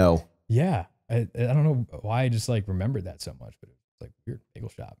 No. Yeah. I don't know why I just like remembered that so much, but it's like weird bagel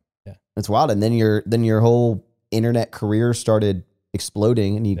shop. Yeah. It's wild. And then your whole internet career started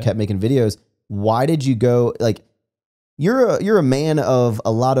exploding and you kept making videos. Why did you go, like, you're a man of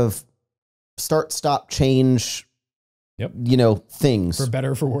a lot of start, stop, change, you know, things. For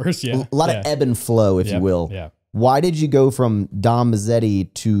better or for worse, yeah. A lot of ebb and flow, if you will. Yeah. Why did you go from Dom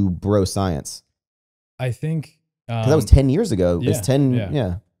Mazzetti to broscience? I think... that was 10 years ago. Yeah, It's 10,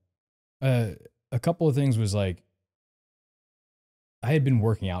 yeah. A couple of things was like, I had been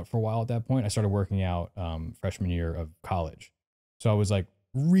working out for a while at that point. I started working out freshman year of college. So I was like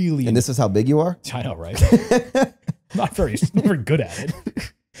really... And this is how big you are? I know, right? not very good at it.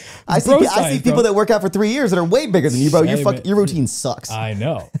 I see people that work out for 3 years that are way bigger than you, bro. Your routine sucks. I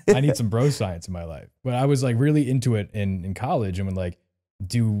know. I need some bro science in my life. But I was like really into it in college and would like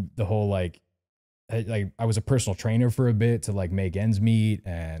do the whole like I was a personal trainer for a bit to like make ends meet.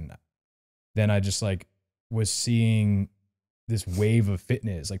 And then I just like was seeing this wave of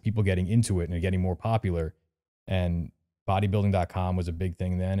fitness, like people getting into it and getting more popular. And bodybuilding.com was a big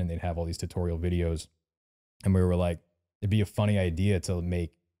thing then. And they'd have all these tutorial videos. And we were like, it'd be a funny idea to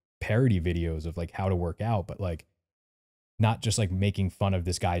make parody videos of like how to work out, but like not just like making fun of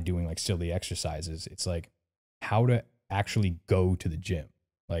this guy doing like silly exercises. It's like how to actually go to the gym.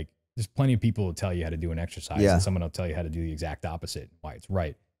 Like there's plenty of people who tell you how to do an exercise and someone will tell you how to do the exact opposite, why it's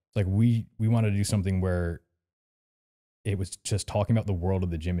right. It's like we wanted to do something where it was just talking about the world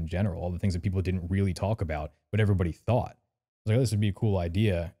of the gym in general, all the things that people didn't really talk about, but everybody thought. I was like, oh, this would be a cool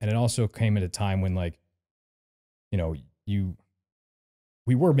idea. And it also came at a time when like, you know,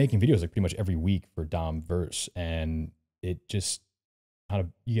 we were making videos like pretty much every week for Dom Verse, and it just kind of,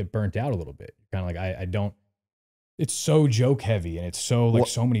 you get burnt out a little bit. Kind of like, I don't, it's so joke heavy and it's so like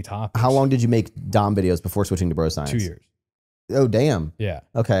so many topics. How long did you make Dom videos before switching to broscience? 2 years. Oh, damn. Yeah.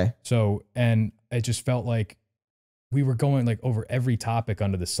 Okay. So, and it just felt like we were going like over every topic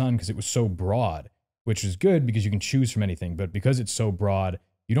under the sun because it was so broad, which is good because you can choose from anything. But because it's so broad,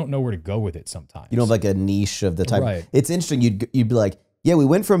 you don't know where to go with it sometimes. You don't have like a niche of the type. Right. It's interesting. You'd be like, yeah, we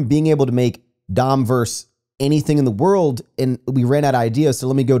went from being able to make Dom verse anything in the world and we ran out of ideas. So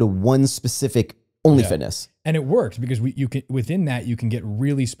let me go to one specific only fitness. And it worked because you can, within that, you can get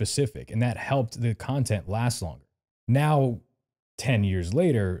really specific and that helped the content last longer. Now, 10 years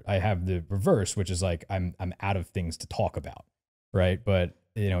later, I have the reverse, which is like, I'm out of things to talk about. Right. But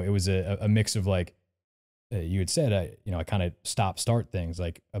you know, it was a mix of like, you had said, I kind of start things.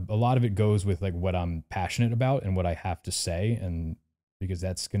 Like a lot of it goes with like what I'm passionate about and what I have to say. And because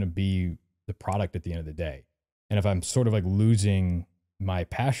that's going to be the product at the end of the day. And if I'm sort of like losing my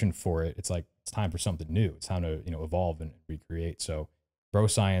passion for it, it's like, it's time for something new. It's time to, evolve and recreate. So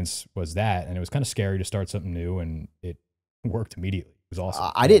broscience was that. And it was kind of scary to start something new and it worked immediately. It was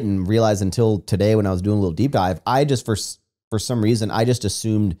awesome. I didn't realize until today when I was doing a little deep dive, I just, for some reason, I just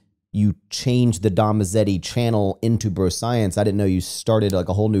assumed you changed the Dom Mazzetti channel into broscience. I didn't know you started like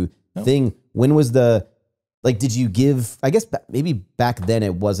a whole new thing. When was did you give, I guess maybe back then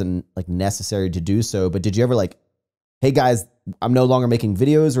it wasn't like necessary to do so, but did you ever like, hey guys, I'm no longer making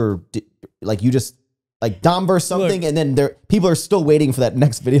videos, or like you just like Dom verse something? Look, and then people are still waiting for that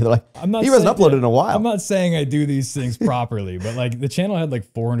next video. They're like, he hasn't uploaded in a while. I'm not saying I do these things properly, but like the channel had like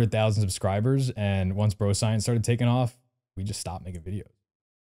 400,000 subscribers. And once broscience started taking off, we just stopped making videos.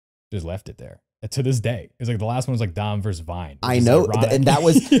 Just left it there. To this day, it's like the last one was like Dom versus Vine. I know, and that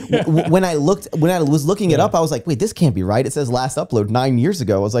was when I was looking it up. I was like, wait, this can't be right. It says last upload 9 years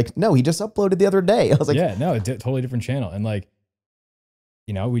ago. I was like, no, he just uploaded the other day. I was like, yeah, no, totally different channel, and like,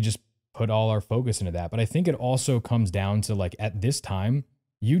 we just put all our focus into that. But I think it also comes down to like at this time,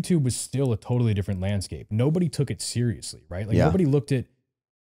 YouTube was still a totally different landscape. Nobody took it seriously, right? Like nobody looked at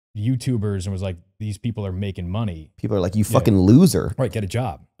YouTubers and was like, these people are making money. People are like, you fucking loser. Right, get a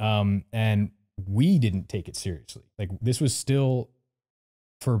job. And we didn't take it seriously. Like this was still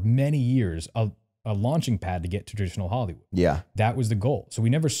for many years a launching pad to get to traditional Hollywood. Yeah. That was the goal. So we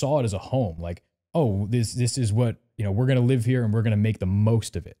never saw it as a home. Like, oh, this is what, we're going to live here and we're going to make the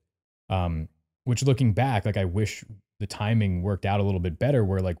most of it. which looking back, like I wish the timing worked out a little bit better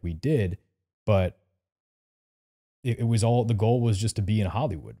where like we did, but it was all, the goal was just to be in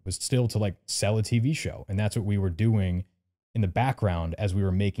Hollywood, was still to like sell a TV show. And that's what we were doing in the background as we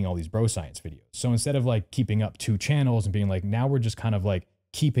were making all these broscience videos. So instead of like keeping up 2 channels and being like, now we're just kind of like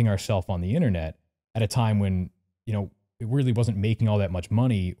keeping ourselves on the internet at a time when, you know, it really wasn't making all that much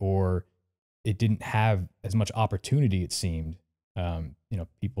money, or it didn't have as much opportunity, it seemed. You know,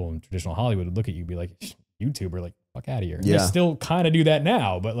 people in traditional Hollywood would look at you and be like, YouTuber, like, fuck out of here. Yeah. They still kind of do that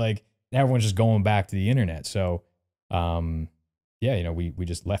now, but like everyone's just going back to the internet. So, yeah, you know, we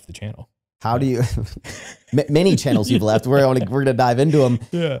just left the channel. How do you, many channels you've left, we're going to dive into them.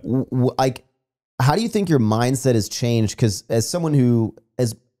 Yeah. Like, how do you think your mindset has changed? Because as someone who,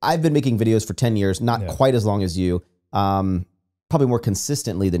 as I've been making videos for 10 years, not quite as long as you, probably more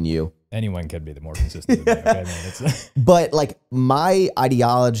consistently than you. Anyone could be the more consistent than me. Okay? I mean, it's But like my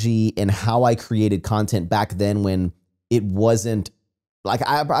ideology and how I created content back then, when it wasn't like,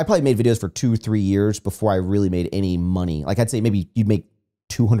 I probably made videos for 2-3 years before I really made any money. Like I'd say maybe you'd make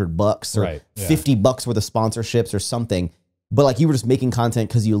 $200 or Right, yeah. $50 worth of sponsorships or something. But like you were just making content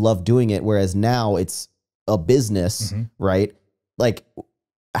because you love doing it. Whereas now it's a business, right? Like,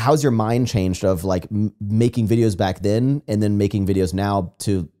 how's your mind changed of like making videos back then and then making videos now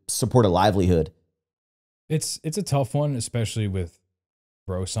to support a livelihood? it's a tough one, especially with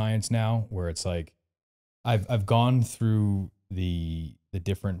broscience now, where it's like I've gone through the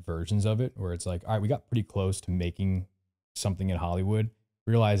different versions of it, where it's like, all right, we got pretty close to making something in Hollywood.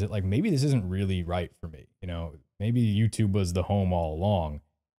 Realize that like maybe this isn't really right for me. You know, maybe YouTube was the home all along,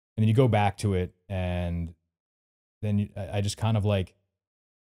 and then you go back to it, and then I just kind of like,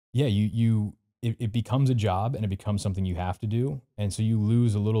 yeah, it becomes a job, and it becomes something you have to do. And so you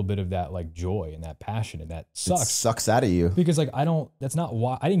lose a little bit of that like joy and that passion, and that It sucks sucks out of you. because like, that's not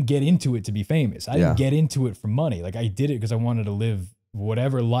why I didn't get into it to be famous. I didn't get into it for money. Like I did it because I wanted to live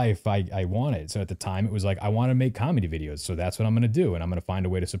whatever life I wanted. So at the time it was like, I want to make comedy videos. So that's what I'm going to do. And I'm going to find a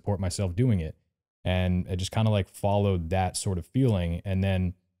way to support myself doing it. And I just kind of like followed that sort of feeling. And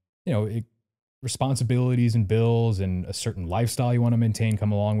then, you know, responsibilities and bills and a certain lifestyle you want to maintain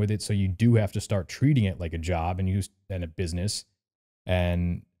come along with it. So you do have to start treating it like a job and a business.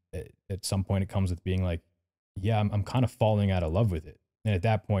 And at some point it comes with being like, yeah, I'm kind of falling out of love with it. And at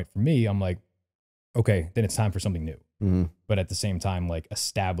that point for me, I'm like, okay, then it's time for something new. But at the same time, like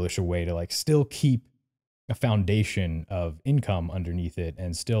establish a way to like still keep a foundation of income underneath it,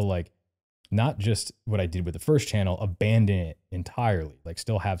 and still like not just what I did with the first channel, abandon it entirely, like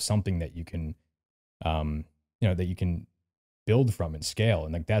still have something that you can, you know, that you can build from and scale.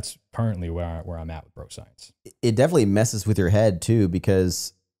 And like, that's currently where I'm at with broscience. It definitely messes with your head too,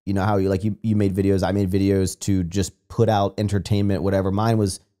 because you know how you made videos, I made videos to just put out entertainment, whatever. Mine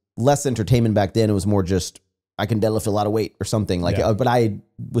was less entertainment back then. It was more just, I can deadlift a lot of weight or something like, but I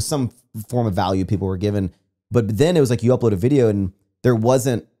was some form of value people were given. But then it was like, you upload a video and there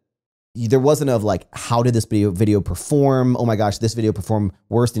wasn't of like, how did this video perform? Oh my gosh, this video performed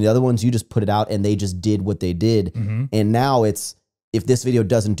worse than the other ones. You just put it out and they just did what they did. And now it's, if this video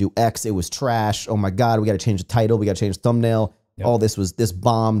doesn't do X, it was trash. Oh my God, we got to change the title. We got to change the thumbnail. All this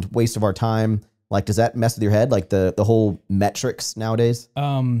bombed, waste of our time. Like, does that mess with your head? Like the whole metrics nowadays?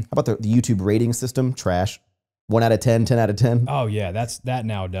 How about the YouTube rating system? Trash. 1 out of 10, 10 out of 10. Oh yeah, that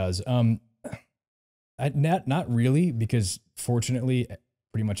now does. Not really, because fortunately,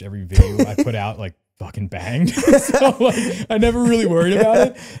 pretty much every video I put out like fucking banged. So like, I never really worried about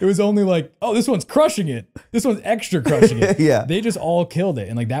it. It was only like, oh, this one's crushing it. This one's extra crushing it. Yeah. They just all killed it.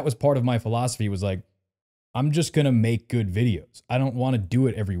 And like, that was part of my philosophy, was like, I'm just going to make good videos. I don't want to do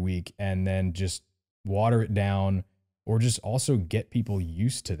it every week and then just water it down, or just also get people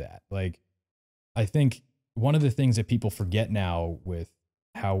used to that. Like, I think one of the things that people forget now with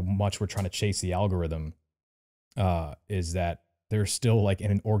how much we're trying to chase the algorithm is that there's still like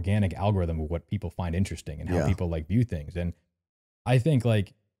an organic algorithm of what people find interesting and how people like view things. And I think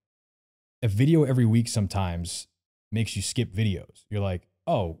like a video every week sometimes makes you skip videos. You're like,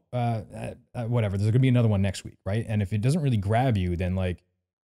 oh, whatever, there's gonna be another one next week, right? And if it doesn't really grab you, then like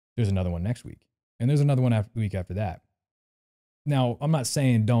there's another one next week, and there's another one week after that. Now, I'm not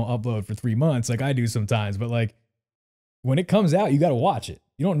saying don't upload for 3 months like I do sometimes, but like when it comes out, you got to watch it.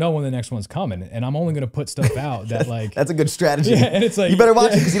 You don't know when the next one's coming, and I'm only going to put stuff out that like that's a good strategy. Yeah, and it's like, you better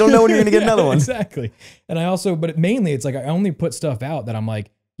watch it because you don't know when you're going to get another one. Exactly. And I also, but mainly it's like I only put stuff out that I'm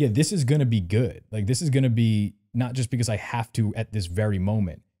like, yeah, this is going to be good. Like, this is going to be not just because I have to at this very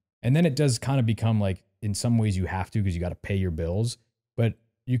moment. And then it does kind of become like, in some ways you have to, because you got to pay your bills, but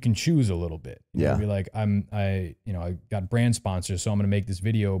you can choose a little bit. You know, be like, I got brand sponsors, so I'm going to make this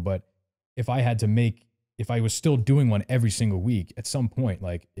video, but if I was still doing one every single week, at some point,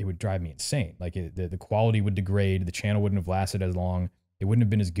 like it would drive me insane. Like the quality would degrade. The channel wouldn't have lasted as long. It wouldn't have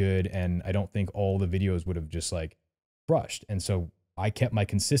been as good. And I don't think all the videos would have just like crushed. And so I kept my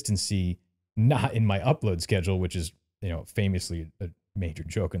consistency not in my upload schedule, which is, you know, famously a major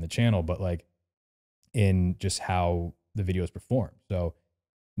joke in the channel, but like in just how the videos perform. So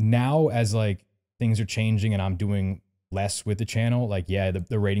now as like things are changing and I'm doing less with the channel, like, yeah,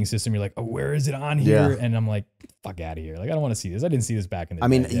 the rating system, you're like, oh, where is it on here? And I'm like, get the fuck out of here. Like, I don't want to see this. I didn't see this back in the day.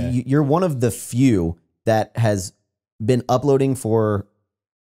 I mean, you're one of the few that has been uploading for,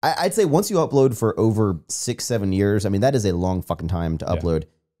 I'd say once you upload for over 6-7 years, I mean, that is a long fucking time to upload.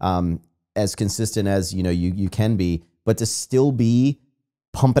 As consistent as, you know, you can be, but to still be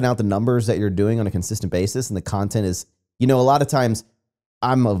pumping out the numbers that you're doing on a consistent basis, and the content is, you know, a lot of times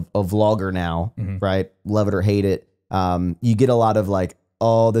I'm a vlogger now, right? Love it or hate it. You get a lot of like,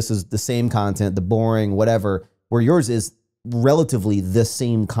 oh, this is the same content, the boring, whatever, where yours is relatively the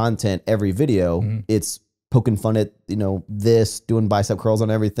same content every video. It's poking fun at, you know, this, doing bicep curls on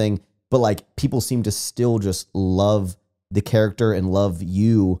everything. But like people seem to still just love the character and love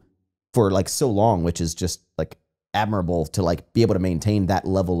you for like so long, which is just like admirable to like be able to maintain that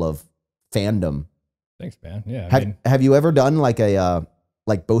level of fandom. Thanks, man. Yeah. Have you ever done like a,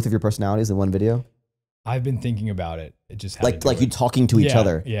 like both of your personalities in one video? I've been thinking about it. It just like you talking to each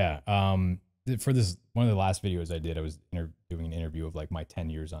other. Yeah. For this, one of the last videos I did, I was doing an interview of like my 10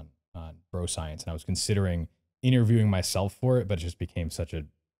 years on broscience, and I was considering interviewing myself for it, but it just became such a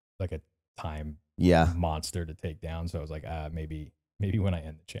time monster to take down. So I was like, maybe when I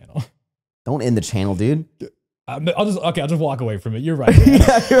end the channel. Don't end the channel, dude. I'll just walk away from it. You're right.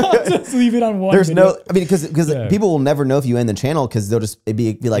 I'll just leave it on one. There's video. no, I mean, because people will never know if you end the channel, because they'll just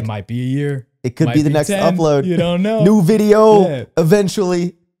be like, it might be a year. It could be the next 10, upload. You don't know. New video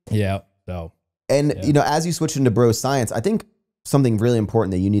eventually. Yeah. So, and you know, as you switch into bro science, I think something really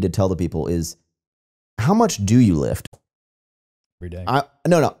important that you need to tell the people is, how much do you lift every day?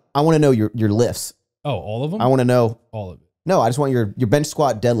 No. I want to know your lifts. Oh, all of them? I want to know all of it. No, I just want your bench,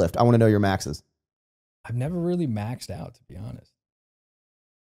 squat, deadlift. I want to know your maxes. I've never really maxed out, to be honest.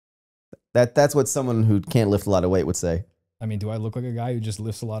 That's what someone who can't lift a lot of weight would say. I mean, do I look like a guy who just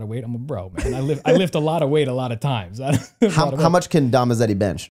lifts a lot of weight? I'm a bro, man. I lift a lot of weight a lot of times. How much can Dom Mazzetti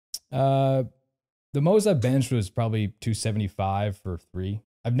bench? The most I benched was probably 275 for 3.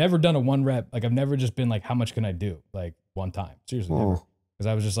 I've never done a 1 rep. Like, I've never just been like, how much can I do? Like, one time. Seriously, never. Because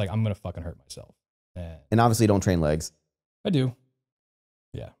I was just like, I'm going to fucking hurt myself. And obviously you don't train legs. I do.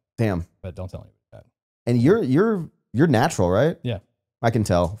 Yeah. Damn. But don't tell anybody that. And you're natural, right? Yeah. I can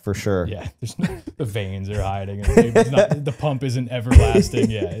tell for sure. Yeah. The veins are hiding. And the pump isn't everlasting.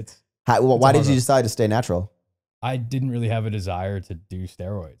 Yeah. Why did you decide to stay natural? I didn't really have a desire to do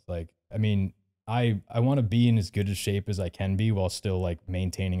steroids. Like, I mean, I want to be in as good a shape as I can be while still like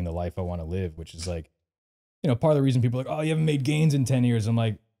maintaining the life I want to live, which is like, you know, part of the reason people are like, oh, you haven't made gains in 10 years. I'm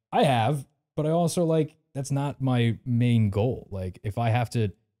like, I have, but I also like, that's not my main goal. Like, if I have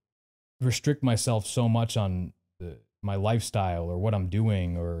to restrict myself so much on my lifestyle or what I'm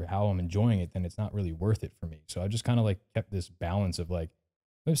doing or how I'm enjoying it, then it's not really worth it for me. So I just kind of like kept this balance of like,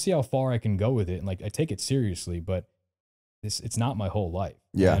 let's see how far I can go with it. And like, I take it seriously, but it's not my whole life.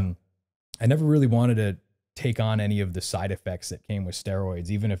 Yeah. And I never really wanted to take on any of the side effects that came with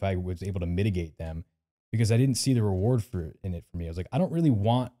steroids, even if I was able to mitigate them, because I didn't see the reward in it for me. I was like, I don't really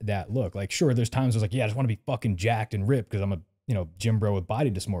want that look. Like, sure, there's times I was like, yeah, I just want to be fucking jacked and ripped because I'm a, you know, gym bro with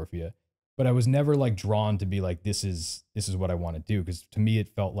body dysmorphia. But I was never like drawn to be like, this is what I want to do. Because to me, it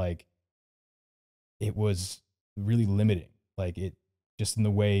felt like it was really limiting. Like, it just in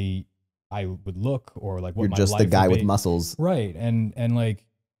the way I would look, or like what you're my just life the guy would with be. muscles, right? And like,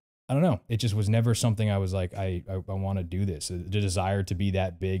 I don't know. It just was never something I was like, I want to do this. The desire to be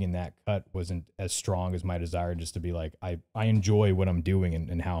that big and that cut wasn't as strong as my desire just to be like, I enjoy what I'm doing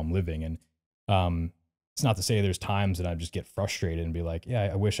and how I'm living. And it's not to say there's times that I just get frustrated and be like, yeah,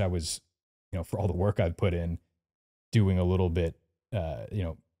 I wish I was, you know, for all the work I've put in, doing a little bit, you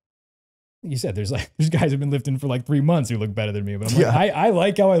know, like you said, there's guys who've been lifting for like 3 months who look better than me, but I'm like, I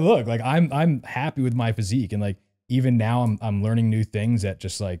like how I look. Like, I'm happy with my physique. And like, even now I'm learning new things that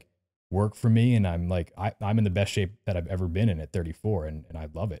just like work for me. And I'm like, I'm in the best shape that I've ever been in at 34. And I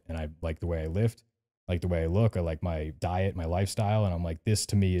love it. And I like the way I lift, like the way I look. I like my diet, my lifestyle. And I'm like, this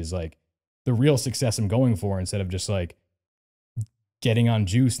to me is like the real success I'm going for, instead of just like getting on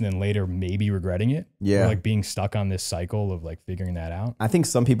juice and then later maybe regretting it. Yeah. Or like being stuck on this cycle of like figuring that out. I think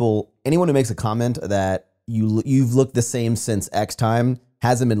some people, anyone who makes a comment that you've looked the same since X time,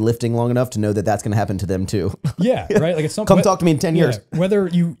 hasn't been lifting long enough to know that that's going to happen to them too. Yeah, right. Like it's something. Come talk to me in 10 years. Whether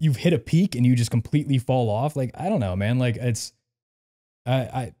you've hit a peak and you just completely fall off, like I don't know, man. Like it's,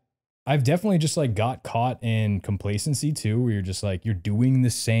 I've definitely just like got caught in complacency too, where you're just like you're doing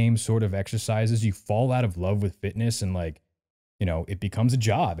the same sort of exercises. You fall out of love with fitness, and like, you know, it becomes a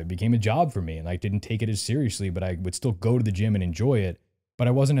job. It became a job for me, and I didn't take it as seriously, but I would still go to the gym and enjoy it. But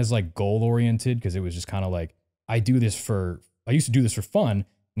I wasn't as like goal oriented, because it was just kind of like I used to do this for fun.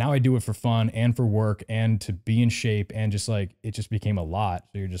 Now I do it for fun and for work and to be in shape, and just like it just became a lot.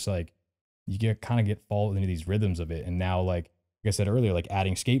 So you're just like you kind of fall into these rhythms of it. And now, like I said earlier, like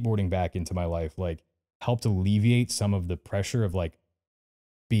adding skateboarding back into my life like helped alleviate some of the pressure of like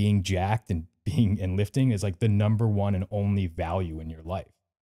being jacked and lifting is like the number one and only value in your life.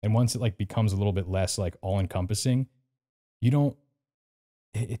 And once it like becomes a little bit less like all encompassing,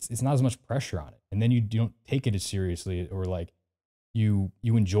 it's not as much pressure on it. And then you don't take it as seriously, or like you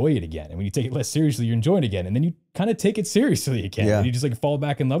enjoy it again. And when you take it less seriously, you're enjoying it again. And then you kind of take it seriously again. Yeah. And you just like fall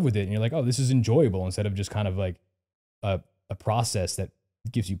back in love with it. And you're like, oh, this is enjoyable, instead of just kind of like a process that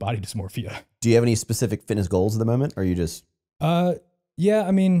gives you body dysmorphia. Do you have any specific fitness goals at the moment? Or are you just, yeah,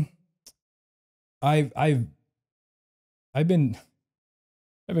 I mean, I've been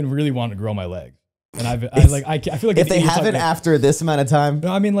really wanting to grow my legs. And I feel like if they haven't after this amount of time,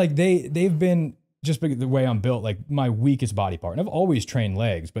 no, I mean, like they've been just the way I'm built, like my weakest body part. And I've always trained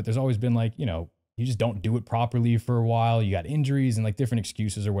legs, but there's always been like, you know, you just don't do it properly for a while. You got injuries and like different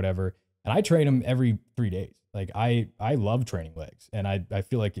excuses or whatever. And I train them every 3 days. Like I love training legs, and I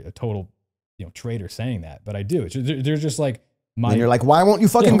feel like a total, you know, traitor saying that, but I do. They're just like and you're like, why won't you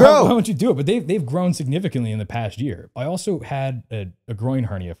fucking grow? Why won't you do it? But they've grown significantly in the past year. I also had a groin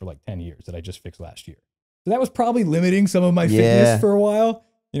hernia for like 10 years that I just fixed last year. So that was probably limiting some of my fitness for a while,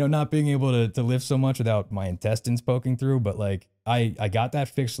 you know, not being able to lift so much without my intestines poking through. But like I got that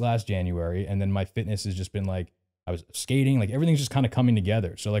fixed last January, and then my fitness has just been like, I was skating, like everything's just kind of coming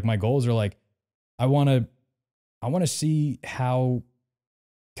together. So like my goals are like, I want to see how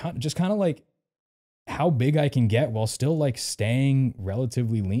like how big I can get while still like staying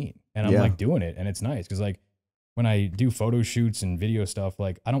relatively lean. And I'm like doing it, and it's nice. Cause like when I do photo shoots and video stuff,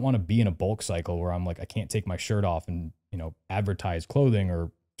 like I don't want to be in a bulk cycle where I'm like, I can't take my shirt off and, you know, advertise clothing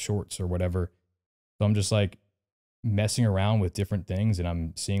or shorts or whatever. So I'm just like messing around with different things, and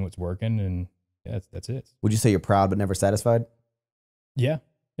I'm seeing what's working, and yeah, that's it. Would you say you're proud but never satisfied? Yeah.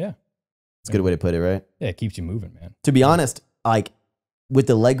 Yeah. It's a good way to put it, right? Yeah. It keeps you moving, man. To be honest, like with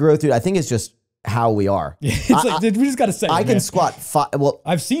the leg growth, dude, I think it's just how we are. It's like, we just got to say, I can squat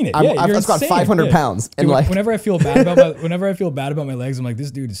I've seen it. I've squat 500 pounds. Dude, and like, whenever I feel bad about my legs, I'm like, this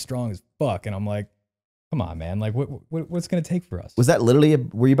dude is strong as fuck. And I'm like, come on, man. Like what's going to take for us? Was that literally,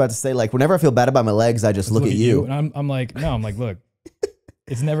 were you about to say like, whenever I feel bad about my legs, I just look at you. And I'm like, no, I'm like, look,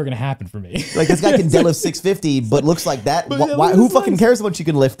 it's never going to happen for me. Like this guy can deadlift 650, but looks like that. Who fucking cares how much you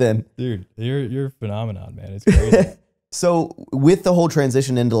can lift then? Dude, you're a phenomenon, man. It's crazy. So with the whole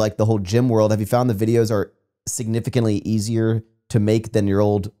transition into like the whole gym world, have you found the videos are significantly easier to make than your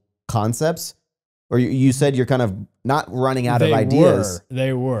old concepts? Or you said you're kind of not running out of ideas.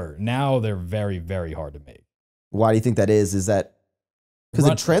 They were. Now they're very, very hard to make. Why do you think that is? Is that because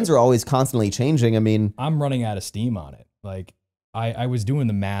the trends are always constantly changing? I mean, I'm running out of steam on it. Like I was doing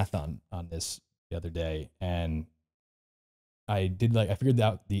the math on this the other day, and I figured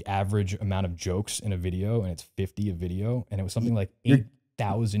out the average amount of jokes in a video, and it's 50 a video, and it was something like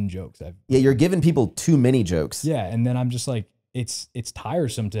 8,000 jokes. Yeah, you're giving people too many jokes. Yeah, and then I'm just like, it's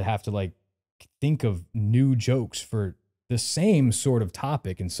tiresome to have to like think of new jokes for the same sort of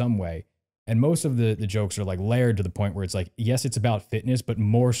topic in some way. And most of the jokes are like layered to the point where it's like, yes, it's about fitness, but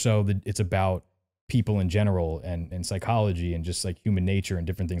more so that it's about people in general and psychology and just like human nature and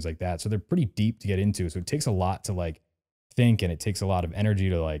different things like that. So they're pretty deep to get into. So it takes a lot to like think, and it takes a lot of energy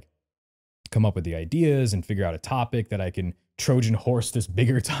to like come up with the ideas and figure out a topic that I can Trojan horse this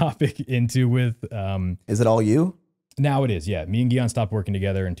bigger topic into with. Is it all you? Now it is. Yeah. Me and Guion stopped working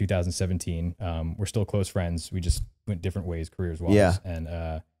together in 2017. We're still close friends. We just went different ways careers wise. Yeah.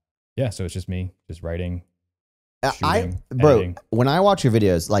 And yeah, so it's just me just writing. Bro, editing. When I watch your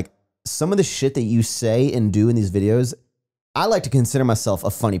videos, like some of the shit that you say and do in these videos, I like to consider myself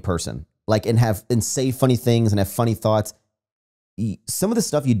a funny person, like, and say funny things and have funny thoughts. Some of the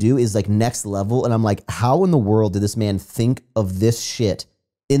stuff you do is like next level. And I'm like, how in the world did this man think of this shit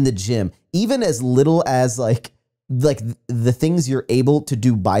in the gym? Even as little as like the things you're able to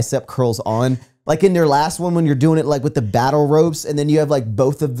do bicep curls on, like in your last one, when you're doing it like with the battle ropes, and then you have like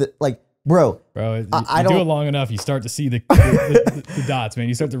both of the, like Bro, Bro, I you do don't- it long enough, you start to see the dots, man.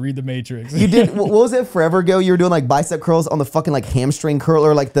 You start to read the matrix. you did, what was it forever ago? You were doing like bicep curls on the fucking like hamstring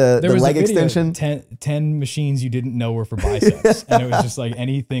curler, like the There was leg a video, extension. 10 machines you didn't know were for biceps. And it was just like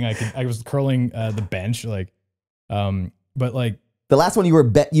anything I was curling the bench, like, but like, The last one you were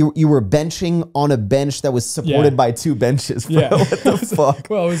you were benching on a bench that was supported Yeah. by 2 benches. Bro. yeah. What the fuck?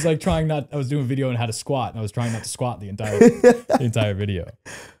 Well, I was like I was doing a video on how to squat, and I was trying not to squat the entire video.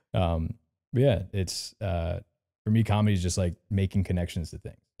 But yeah, it's for me, comedy is just like making connections to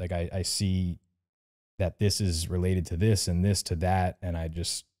things. Like I see that this is related to this and this to that, and I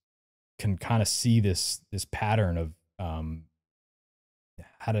just can kind of see this pattern of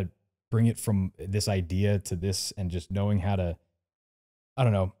how to bring it from this idea to this, and just knowing how to, I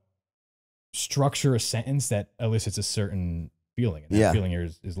don't know, structure a sentence that elicits a certain feeling. And that feeling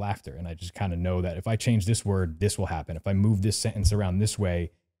is laughter. And I just kind of know that if I change this word, this will happen. If I move this sentence around this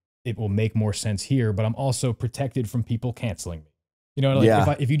way, it will make more sense here, but I'm also protected from people canceling me. You know,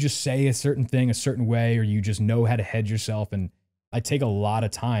 like if you just say a certain thing a certain way, or you just know how to hedge yourself. And I take a lot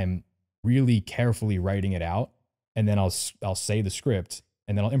of time really carefully writing it out, and then I'll say the script,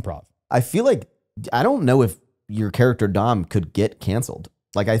 and then I'll improv. I feel like, I don't know if your character Dom could get canceled.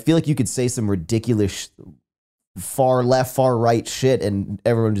 Like, I feel like you could say some ridiculous far left, far right shit, and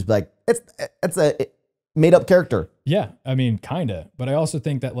everyone just be like, it's a made up character. Yeah, I mean, kinda. But I also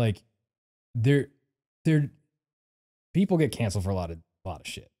think that like there people get canceled for a lot of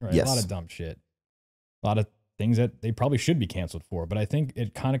shit, right? Yes. A lot of dumb shit. A lot of things that they probably should be canceled for. But I think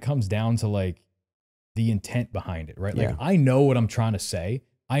it kind of comes down to like the intent behind it, right? Like Yeah. I know what I'm trying to say.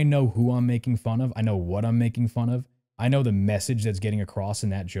 I know who I'm making fun of. I know what I'm making fun of. I know the message that's getting across in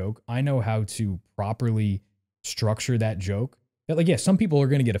that joke. I know how to properly structure that joke. That, like, yeah, some people are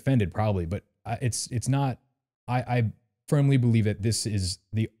going to get offended probably, but it's not. I firmly believe that this is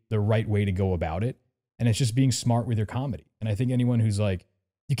the right way to go about it, and it's just being smart with your comedy. And I think anyone who's like,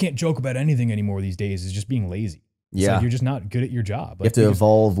 you can't joke about anything anymore these days is just being lazy. It's Yeah. like you're just not good at your job. You have to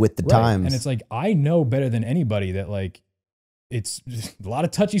evolve with the times. And it's like, I know better than anybody that like, it's a lot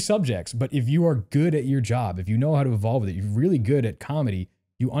of touchy subjects, but if you are good at your job, if you know how to evolve with it, you're really good at comedy,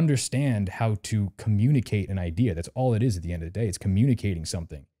 you understand how to communicate an idea. That's all it is at the end of the day. It's communicating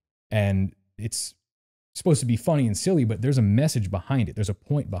something. And it's supposed to be funny and silly, but there's a message behind it. There's a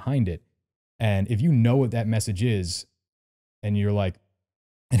point behind it. And if you know what that message is, and you're like,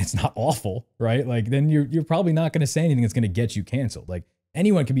 and it's not awful, right? Like, then you're probably not going to say anything that's going to get you canceled. Like,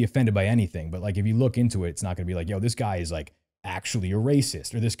 anyone can be offended by anything, but like, if you look into it, it's not going to be like, yo, this guy is like actually a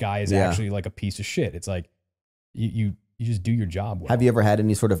racist, or this guy is actually like a piece of shit. It's like, you just do your job well. Have you ever had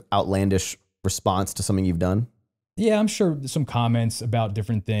any sort of outlandish response to something you've done? Yeah, I'm sure some comments about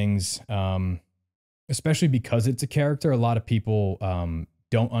different things, especially because it's a character. A lot of people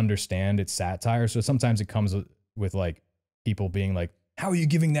don't understand it's satire. So sometimes it comes with like people being like, how are you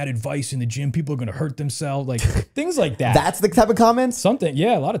giving that advice in the gym? People are going to hurt themselves. Like things like that. That's the type of comments? Something.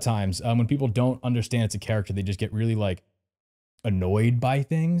 Yeah, a lot of times when people don't understand it's a character, they just get really like annoyed by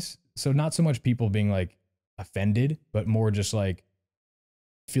things. So not so much people being like offended, but more just like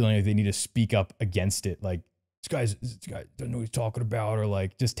feeling like they need to speak up against it. Like, this guy doesn't know what he's talking about, or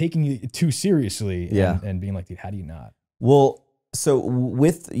like just taking it too seriously. And being like, dude, how do you not? Well, so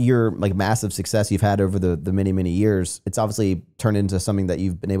with your like massive success you've had over the many, many years, it's obviously turned into something that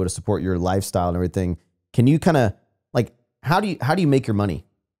you've been able to support your lifestyle and everything. Can you kind of like, how do you make your money?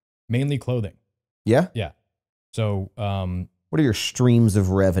 Mainly clothing. Yeah. Yeah. So, what are your streams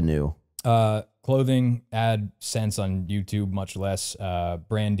of revenue? Clothing, AdSense on YouTube, much less.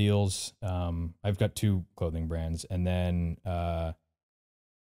 Brand deals. I've got 2 clothing brands, and then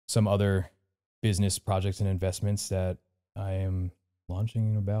some other business projects and investments that I am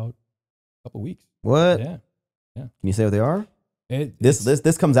launching in about a couple weeks. What? Yeah. Can you say what they are? This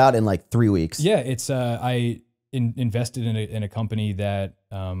This comes out in like 3 weeks. Yeah, it's I invested in a company that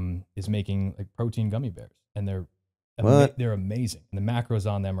is making like protein gummy bears, and they're amazing. And the macros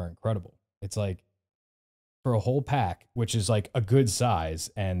on them are incredible. It's like for a whole pack, which is like a good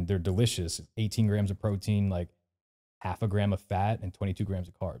size, and they're delicious. 18 grams of protein, like half a gram of fat, and 22 grams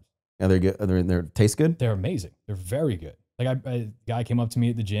of carbs. Are they good? They taste good? They're amazing. They're very good. Like a guy came up to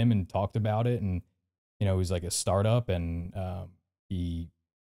me at the gym and talked about it, and you know, he's like a startup, and he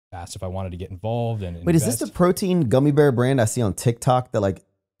asked if I wanted to get involved. And wait, is this the protein gummy bear brand I see on TikTok that like?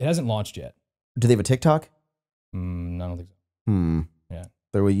 It hasn't launched yet. Do they have a TikTok? I don't think so. Yeah.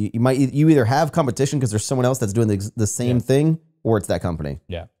 There, you either have competition because there's someone else that's doing the same thing, or it's that company.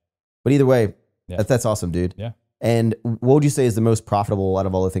 Yeah. But either way, Yeah. that's awesome, dude. Yeah. And what would you say is the most profitable out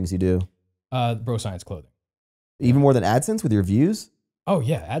of all the things you do? Broscience clothing. Even more than AdSense with your views? Oh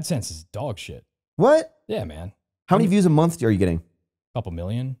yeah, AdSense is dog shit. What? Yeah, man. How many views a month are you getting? Couple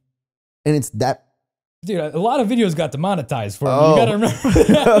million. And it's that. Dude, a lot of videos got demonetized for me. Oh. You gotta remember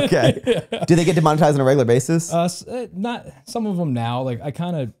that. Okay. Yeah. Do they get demonetized on a regular basis? Not some of them now. Like I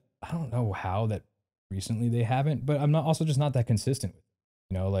don't know how that recently they haven't, but I'm not also just not that consistent.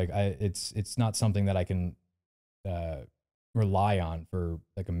 You know, like it's not something that I can rely on for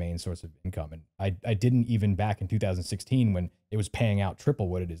like a main source of income. And I didn't even back in 2016 when it was paying out triple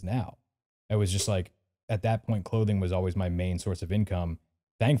what it is now. I was just like, at that point, clothing was always my main source of income.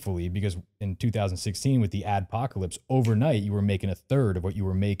 Thankfully, because in 2016 with the adpocalypse, overnight you were making a third of what you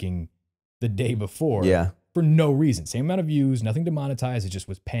were making the day before. Yeah. For no reason. Same amount of views, nothing to monetize. It just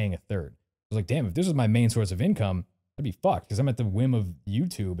was paying a third. I was like, damn, if this was my main source of income, I'd be fucked because I'm at the whim of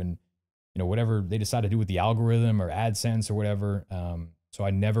YouTube and whatever they decide to do with the algorithm or AdSense or whatever. So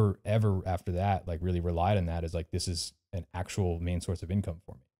I never ever after that like really relied on that as like this is an actual main source of income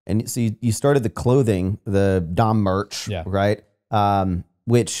for me. And so you started the clothing, the Dom merch, Yeah. right?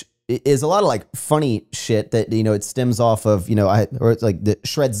 Which is a lot of like funny shit that, it stems off of, or it's like the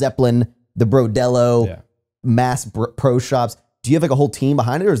Shred Zeppelin, the Brodello, mass pro shops. Do you have like a whole team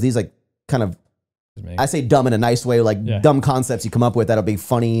behind it? Or is these like kind of, I say dumb in a nice way, like dumb concepts you come up with that'll be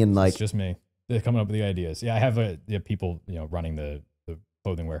funny and like. It's just me. They're coming up with the ideas. Yeah, I have people, running the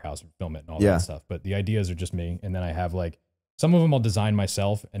clothing warehouse and film it and all that stuff. But the ideas are just me. And then I have like, some of them I'll design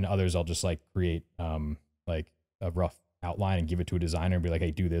myself and others I'll just like create like a rough outline and give it to a designer and be like,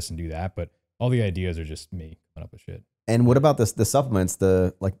 hey, do this and do that. But all the ideas are just me coming up with shit. And what about the supplements,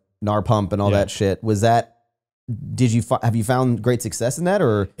 the like NAR pump and all that shit? Was that, have you found great success in that?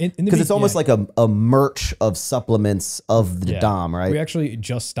 Or because it's almost like a merch of supplements of the Dom, right? We actually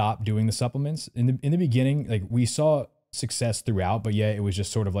just stopped doing the supplements in the beginning. Like we saw success throughout, but it was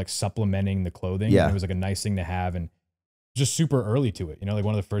just sort of like supplementing the clothing. Yeah. And it was like a nice thing to have and just super early to it. Like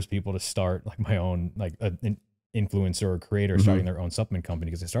one of the first people to start like my own, like an influencer or creator starting their own supplement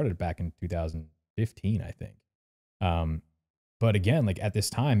company because I started it back in 2015, I think. But again, like at this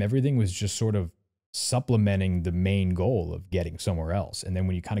time, everything was just sort of supplementing the main goal of getting somewhere else. And then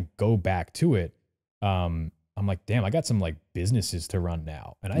when you kind of go back to it, I'm like, damn, I got some like businesses to run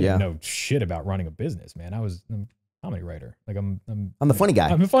now. And I didn't know shit about running a business, man. I'm a comedy writer. Like I'm the funny guy.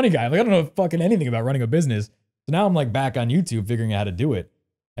 I'm a funny guy. Like I don't know fucking anything about running a business. So now I'm like back on YouTube figuring out how to do it.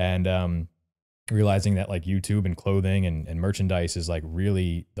 And realizing that like YouTube and clothing and merchandise is like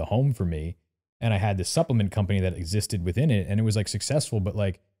really the home for me. And I had this supplement company that existed within it and it was like successful, but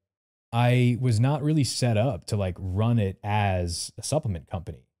like I was not really set up to like run it as a supplement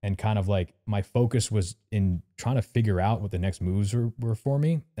company. And kind of like my focus was in trying to figure out what the next moves were for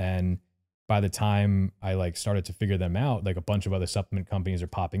me. And by the time I like started to figure them out, like a bunch of other supplement companies are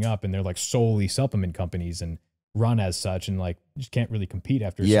popping up and they're like solely supplement companies and run as such. And like, you just can't really compete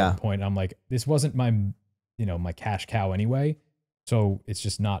after a certain point. And I'm like, this wasn't my, my cash cow anyway. So it's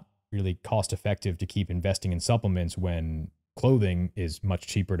just not really cost effective to keep investing in supplements when clothing is much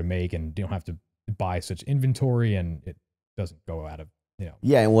cheaper to make and you don't have to buy such inventory and it doesn't go out of,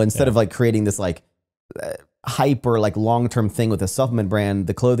 Yeah. Well, instead of like creating this like hype or like long-term thing with a supplement brand,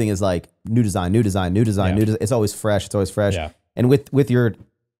 the clothing is like new design. It's always fresh. Yeah. And with your,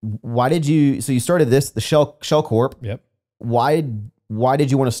 why did you, so you started the Shell Corp. Yep. Why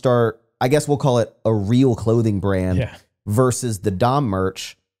did you want to start, I guess we'll call it a real clothing brand versus the Dom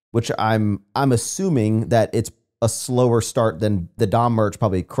merch, which I'm assuming that it's a slower start than the Dom merch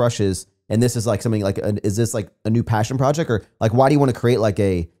probably crushes. And this is like something like, is this like a new passion project or like, why do you want to create like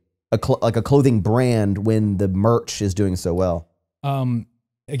a clothing brand when the merch is doing so well?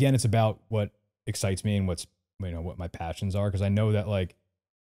 Again, it's about what excites me and what's, what my passions are. Cause I know that like,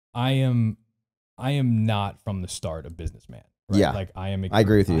 I am not from the start a businessman. Right? Yeah. Like I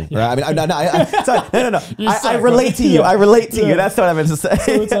agree with you. Yeah. Right? I mean, no. I relate to you. I relate to you. That's what I meant to say.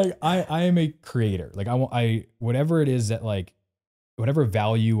 So it's like, I am a creator. Like whatever it is that like, whatever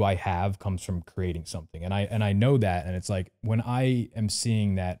value I have comes from creating something. And I know that. And it's like, when I am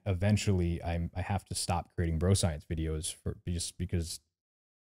seeing that eventually I have to stop creating broscience videos just because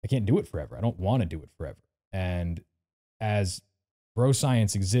I can't do it forever. I don't want to do it forever. And as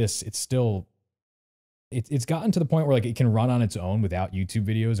broscience exists, it's still, it's gotten to the point where like it can run on its own without YouTube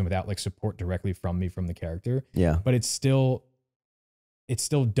videos and without like support directly from me, from the character. Yeah. But it still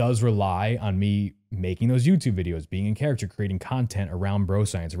does rely on me making those YouTube videos, being in character, creating content around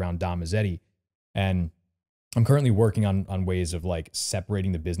broscience, around Dom Mazzetti. And I'm currently working on ways of like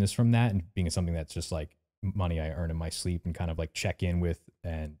separating the business from that and being something that's just like money I earn in my sleep and kind of like check in with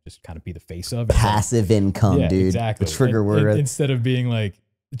and just kind of be the face of. Passive income, dude. Exactly. The trigger word. Instead of being like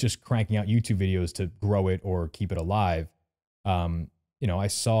just cranking out YouTube videos to grow it or keep it alive. you know, I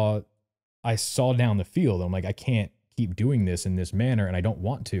saw down the field. I'm like, I can't keep doing this in this manner, and I don't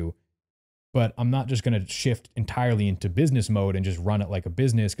want to. But I'm not just going to shift entirely into business mode and just run it like a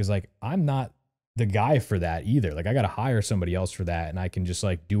business, because like I'm not the guy for that either. Like I got to hire somebody else for that, and I can just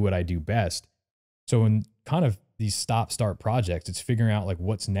like do what I do best. So in kind of these stop-start projects, it's figuring out like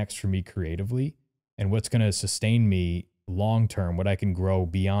what's next for me creatively and what's going to sustain me long-term, what I can grow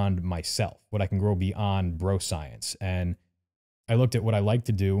beyond myself, what I can grow beyond broscience. And I looked at what I like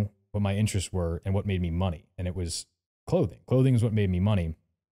to do, what my interests were, and what made me money. And it was clothing. Clothing is what made me money.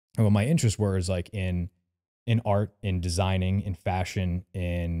 And what my interests were is like in art, in designing, in fashion,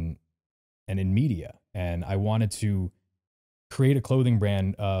 and in media. And I wanted to create a clothing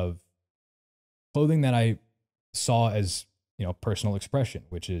brand of clothing that I saw as, you know, personal expression,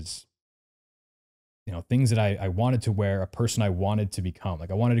 which is, you know, things that I wanted to wear, a person I wanted to become.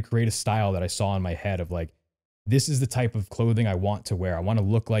 Like I wanted to create a style that I saw in my head of like, this is the type of clothing I want to wear. I want to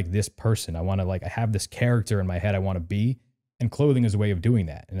look like this person. I want to like, I have this character in my head I want to be, and clothing is a way of doing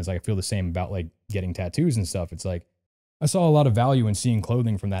that. And it's like, I feel the same about like getting tattoos and stuff. It's like, I saw a lot of value in seeing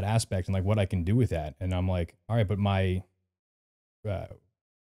clothing from that aspect and like what I can do with that. And I'm like, all right, but my,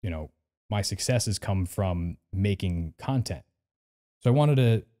 you know, my successes come from making content. So I wanted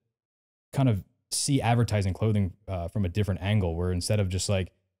to kind of see advertising clothing from a different angle, where instead of just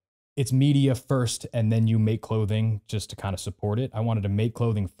like, it's media first and then you make clothing just to kind of support it. I wanted to make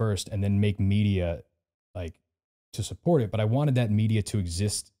clothing first and then make media like to support it. But I wanted that media to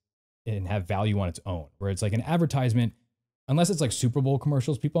exist and have value on its own, where it's like an advertisement, unless it's like Super Bowl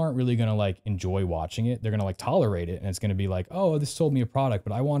commercials, people aren't really going to like enjoy watching it. They're going to like tolerate it. And it's going to be like, oh, this sold me a product.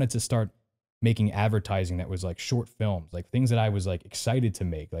 But I wanted to start making advertising that was like short films, like things that I was like excited to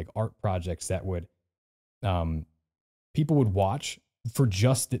make, like art projects that would, people would watch for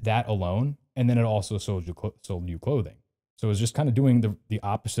just that alone. And then it also sold you clothing. So it was just kind of doing the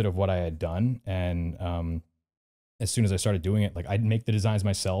opposite of what I had done. And as soon as I started doing it, like I'd make the designs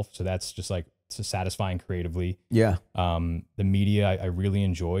myself. So that's just like, it's satisfying creatively. Yeah. The media I really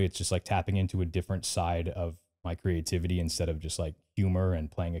enjoy. It's just like tapping into a different side of my creativity instead of just like humor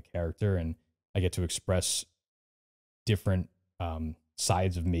and playing a character. And I get to express different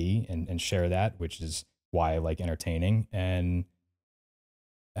sides of me and share that, which is why I like entertaining. And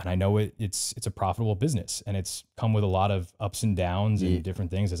I know it's a profitable business, and it's come with a lot of ups and downs and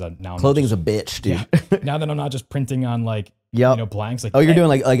different things. As Clothing's a bitch, dude. Yeah, now that I'm not just printing on like, you know, blanks. Like, oh, you're doing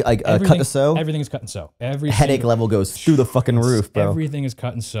like cut to sew? Everything is cut and sew. Every headache level goes through the fucking roof, bro. Everything is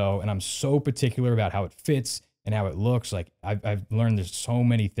cut and sew, and I'm so particular about how it fits and how it looks. Like I've learned there's so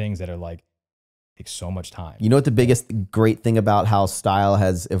many things that are like, take so much time. You know what the biggest great thing about how style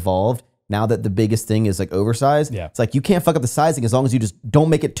has evolved? Now that the biggest thing is like oversized, yeah. It's like you can't fuck up the sizing as long as you just don't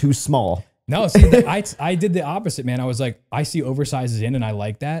make it too small. No, see, I did the opposite, man. I was like, I see oversizes in and I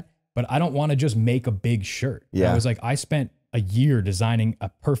like that, but I don't want to just make a big shirt. Yeah. I was like, I spent a year designing a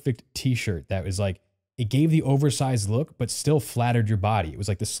perfect t-shirt that was like, it gave the oversized look, but still flattered your body. It was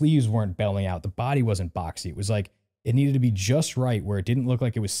like the sleeves weren't belling out. The body wasn't boxy. It was like, it needed to be just right where it didn't look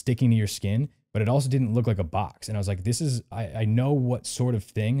like it was sticking to your skin, but it also didn't look like a box. And I was like, this is, I know what sort of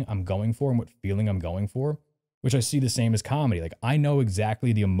thing I'm going for and what feeling I'm going for, which I see the same as comedy. Like I know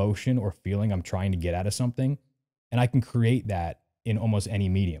exactly the emotion or feeling I'm trying to get out of something, and I can create that in almost any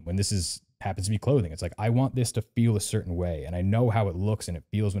medium. When this happens to be clothing, it's like, I want this to feel a certain way, and I know how it looks and it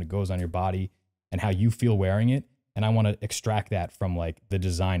feels when it goes on your body and how you feel wearing it. And I want to extract that from like the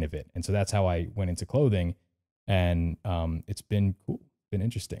design of it. And so that's how I went into clothing, and it's been cool. Been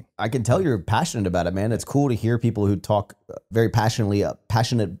interesting. I can tell you're passionate about it, man. It's cool to hear people who talk very passionately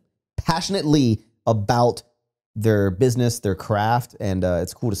about their business, their craft, and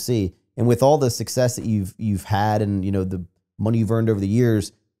it's cool to see. And with all the success that you've had, and you know the money you've earned over the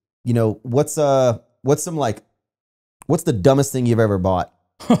years, you know what's the dumbest thing you've ever bought?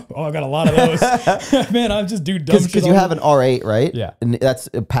 Oh, I've got a lot of those. Man, I'm just dumb shit. Because you have an R8, right? Yeah. And that's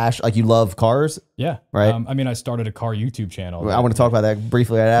a passion. Like you love cars? Yeah. Right? I mean, I started a car YouTube channel. I want to talk about that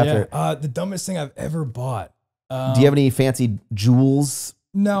briefly right after. Yeah. The dumbest thing I've ever bought. Do you have any fancy jewels?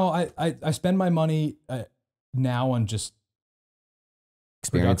 No, I spend my money now on just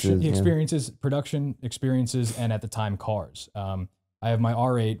production experiences, and at the time cars. I have my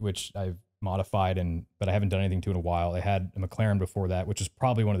R8, which I've modified, but I haven't done anything to in a while. I had a McLaren before that, which is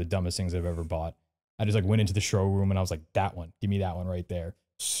probably one of the dumbest things I've ever bought. I just like went into the showroom and I was like, that one, give me that one right there.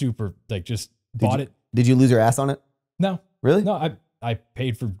 Super, like just bought it. Did you lose your ass on it? No. Really? No, I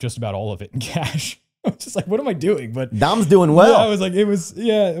paid for just about all of it in cash. I was just like, what am I doing? But Dom's doing well. I was like, it was,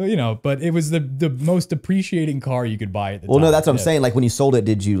 yeah, you know, but it was the most appreciating car you could buy at the time. Well, no, that's what I'm saying. Like when you sold it,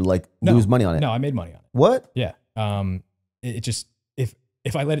 did you like lose money on it? No, I made money on it. What? Yeah. It just, if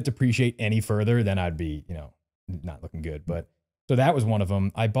if I let it depreciate any further, then I'd be, you know, not looking good. But so that was one of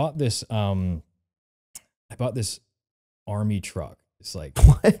them. I bought this army truck. It's like,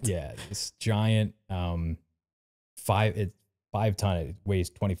 What? yeah, this giant, 5 ton. It weighs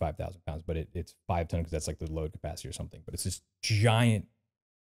 25,000 pounds, but it's 5 ton because that's like the load capacity or something. But it's this giant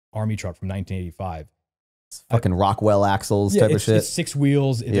army truck from 1985. Fucking Rockwell axles type of shit. It's 6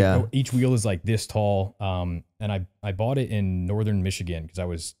 wheels. Yeah. Each wheel is like this tall. And I bought it in northern Michigan because I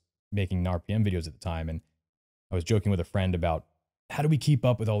was making RPM videos at the time. And I was joking with a friend about how do we keep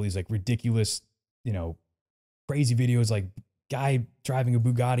up with all these like ridiculous, you know, crazy videos, like guy driving a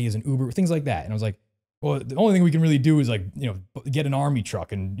Bugatti as an Uber, things like that. And I was like, well, the only thing we can really do is like, you know, get an army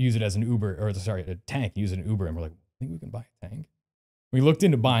truck and use it as an Uber, or sorry, a tank, use it as an Uber. And we're like, I think we can buy a tank. We looked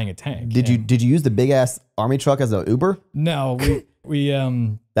into buying a tank. Did you use the big ass army truck as an Uber? No, we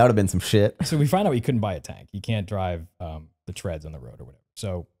that would have been some shit. So we found out we couldn't buy a tank. You can't drive the treads on the road or whatever.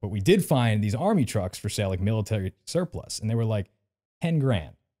 So, but we did find these army trucks for sale, like military surplus, and they were like 10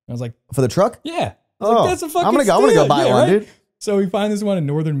 grand. I was like, For the truck? yeah. I was Oh, like, that's a fucking I'm gonna go buy steal. one, Right? dude. So we find this one in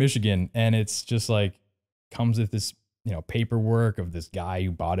northern Michigan, and it's just like comes with this, you know, paperwork of this guy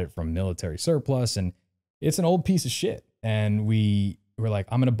who bought it from military surplus, and it's an old piece of shit. And we were like,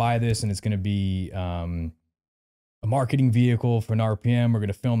 I'm gonna buy this, and it's gonna be a marketing vehicle for an RPM. We're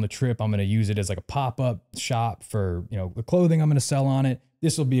gonna film the trip. I'm gonna use it as like a pop-up shop for, you know, the clothing I'm gonna sell on it.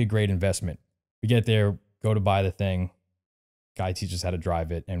 This will be a great investment. We get there, go to buy the thing. Guy teaches us how to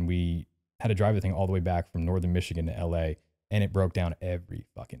drive it, and we had to drive the thing all the way back from northern Michigan to LA, and it broke down every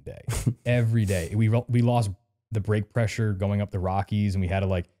fucking day. Every day. We lost the brake pressure going up the Rockies, and we had to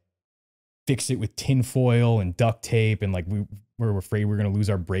like fix it with tin foil and duct tape, and like we were afraid we were going to lose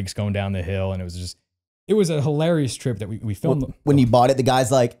our brakes going down the hill. And it was a hilarious trip that we filmed. When you bought it, the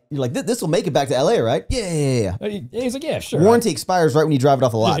guy's like, you're like, this will make it back to LA, right? Yeah. He's like, yeah, sure. Warranty expires right when you drive it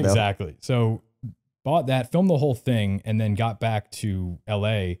off the lot, though. Exactly. So bought that, filmed the whole thing, and then got back to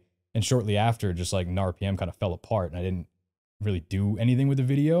LA. And shortly after, just like an RPM kind of fell apart, and I didn't really do anything with the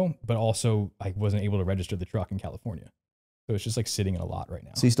video, but also I wasn't able to register the truck in California. So it's just like sitting in a lot right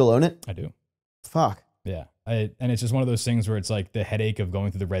now. So you still own it? I do. Fuck. Yeah. And it's just one of those things where it's like the headache of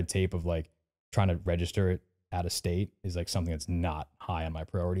going through the red tape of like trying to register it out of state is like something that's not high on my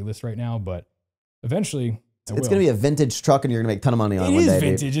priority list right now, but eventually It's going to be a vintage truck, and you're going to make a ton of money on it one It day, is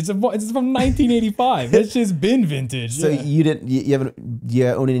vintage. It's from 1985. It's just been vintage. So yeah. you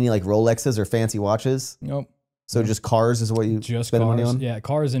own any like Rolexes or fancy watches? Nope. So just cars is what you Just spend cars. money on? Yeah,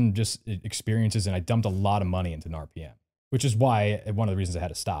 cars and just experiences. And I dumped a lot of money into an RPM, which is why one of the reasons I had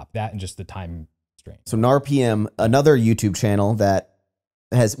to stop that and just the time strain. So NARPM, another YouTube channel that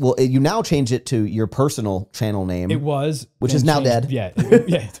has, well, you now change it to your personal channel name. It was. Which is now dead. Yeah.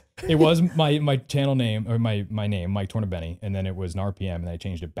 Yeah. It was my channel name, or my name, Mike Tornabenny, and then it was an RPM, and I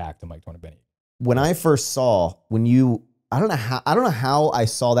changed it back to Mike Tornabenny. When I first saw, I don't know how I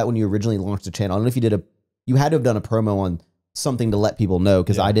saw that when you originally launched the channel. I don't know if you had to have done a promo on something to let people know,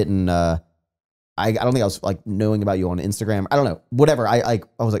 because I didn't, I don't think I was like knowing about you on Instagram. I don't know, whatever. I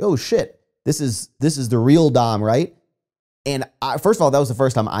was like, oh shit, this is the real Dom, right? And first of all, that was the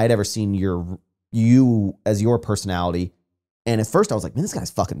first time I had ever seen you as your personality. And at first I was like, man, this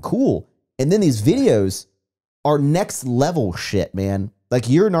guy's fucking cool. And then these videos are next level shit, man. Like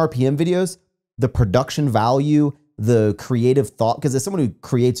your RPM videos, the production value, the creative thought, because as someone who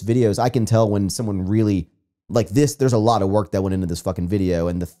creates videos, I can tell when someone really like this, there's a lot of work that went into this fucking video,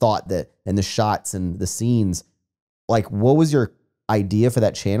 and the thought and the shots and the scenes. Like, what was your idea for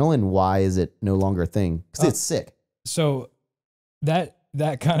that channel, and why is it no longer a thing? Because it's sick. So that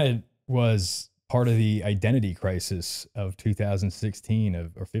kind of was part of the identity crisis of 2016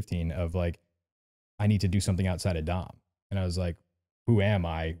 or 15 of like, I need to do something outside of Dom. And I was like, who am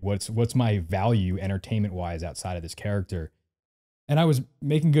I? What's my value entertainment wise outside of this character? And I was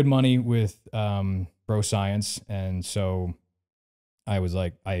making good money with broscience. And so I was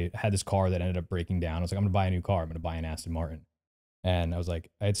like, I had this car that ended up breaking down. I was like, I'm gonna buy a new car. I'm gonna buy an Aston Martin. And I was like,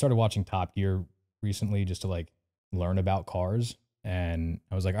 I had started watching Top Gear recently just to like learn about cars. And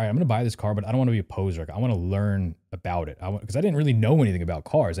I was like, all right, I'm going to buy this car, but I don't want to be a poser. I want to learn about it. Because I didn't really know anything about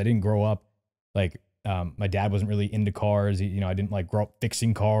cars. I didn't grow up like, my dad wasn't really into cars. I didn't like grow up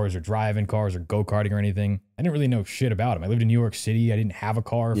fixing cars or driving cars or go-karting or anything. I didn't really know shit about them. I lived in New York City. I didn't have a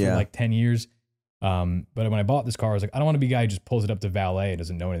car for like 10 years. But when I bought this car, I was like, I don't want to be a guy who just pulls it up to valet and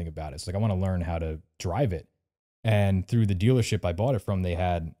doesn't know anything about it. It's like, I want to learn how to drive it. And through the dealership I bought it from, they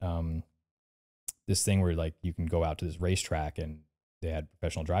had this thing where like you can go out to this racetrack and they had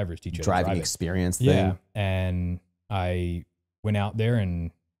professional drivers teach you how to drive Driving it. experience thing. Yeah. And I went out there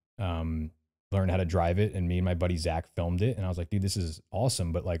and learn how to drive it. And me and my buddy Zach filmed it. And I was like, dude, this is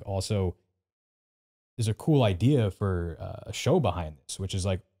awesome. But like also there's a cool idea for a show behind this, which is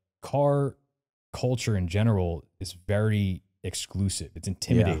like car culture in general is very exclusive. It's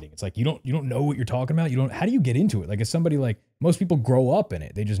intimidating. It's like you don't know what you're talking about. How do you get into it? Like as somebody, like most people grow up in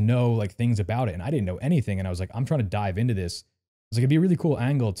it. They just know like things about it. And I didn't know anything. And I was like, I'm trying to dive into this. It's like it'd be a really cool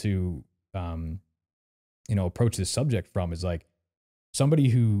angle to approach this subject from, is like somebody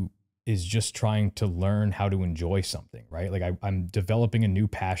who is just trying to learn how to enjoy something, right? Like I'm developing a new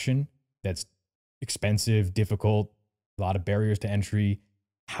passion that's expensive, difficult, a lot of barriers to entry.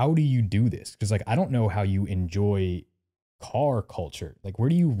 How do you do this? Because like I don't know how you enjoy car culture. Like where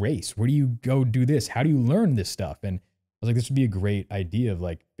do you race? Where do you go do this? How do you learn this stuff? And I was like, this would be a great idea of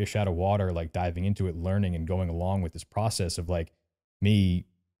like fish out of water, like diving into it, learning and going along with this process of like me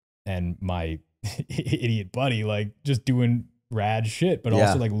and my idiot buddy, like just doing rad shit, but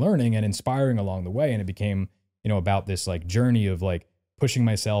also like learning and inspiring along the way. And it became, about this like journey of like pushing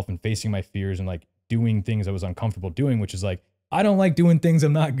myself and facing my fears and like doing things I was uncomfortable doing, which is like, I don't like doing things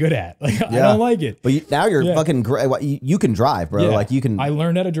I'm not good at. Like, I don't like it. But now you're fucking great. You can drive, bro. Like you can. I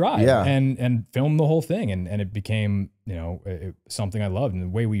learned how to drive and film the whole thing. And it became, something I loved. And the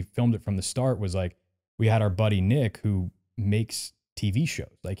way we filmed it from the start was like, we had our buddy Nick who makes TV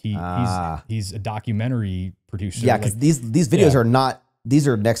shows. Like he's a documentary producer. Yeah, because these videos are not, these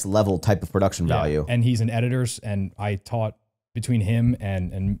are next level type of production value. And he's an editor. And I taught between him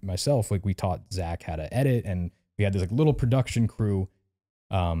and myself, like we taught Zach how to edit, and we had this like little production crew,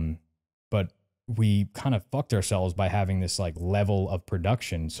 but we kind of fucked ourselves by having this like level of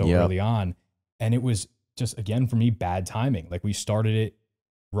production so early on. And it was just, again, for me, bad timing. Like we started it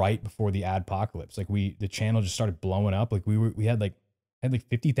right before the adpocalypse. Like the channel just started blowing up. Like we had like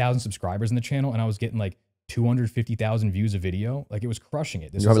 50,000 subscribers in the channel, and I was getting like 250,000 views a video. Like it was crushing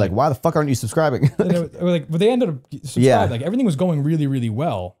it. You're probably like, why the fuck aren't you subscribing? But they ended up subscribing. Like everything was going really, really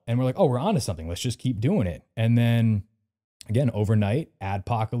well. And we're like, oh, we're onto something. Let's just keep doing it. And then again, overnight,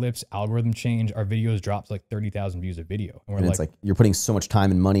 adpocalypse, algorithm change, our videos dropped to like 30,000 views a video. And it's like, you're putting so much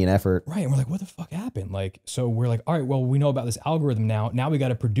time and money and effort. Right. And we're like, what the fuck happened? Like, so we're like, all right, well, we know about this algorithm now. Now we got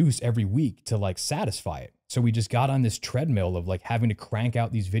to produce every week to like satisfy it. So we just got on this treadmill of like having to crank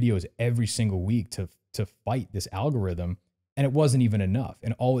out these videos every single week to fight this algorithm. And it wasn't even enough.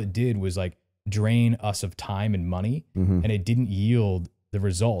 And all it did was like drain us of time and money, and it didn't yield the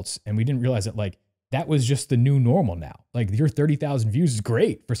results. And we didn't realize that like that was just the new normal now. Like your 30,000 views is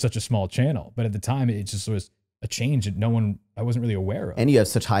great for such a small channel. But at the time it just was a change that I wasn't really aware of. And you have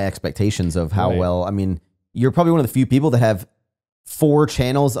such high expectations of how well, I mean, you're probably one of the few people that have 4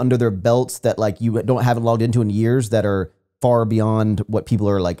 channels under their belts that like you haven't logged into in years, that are far beyond what people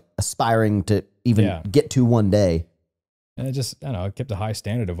are like aspiring to even get to one day. And it just, I don't know, it kept a high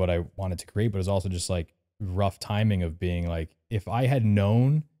standard of what I wanted to create, but it was also just like rough timing of being like, if I had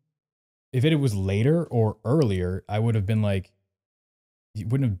known, if it was later or earlier, I would have been like, you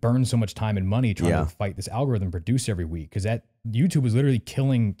wouldn't have burned so much time and money trying to fight this algorithm, produce every week. Because that YouTube was literally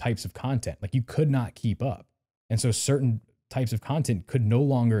killing types of content. Like you could not keep up. And so certain types of content could no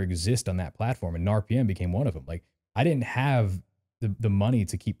longer exist on that platform. And RPM became one of them. Like I didn't have the money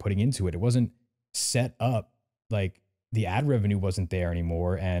to keep putting into it. It wasn't set up, like the ad revenue wasn't there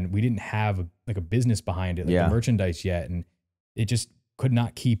anymore. And we didn't have like a business behind it, like the merchandise yet. And it just could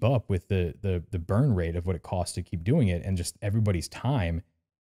not keep up with the burn rate of what it costs to keep doing it, and just everybody's time.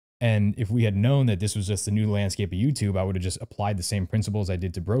 And if we had known that this was just the new landscape of YouTube, I would have just applied the same principles I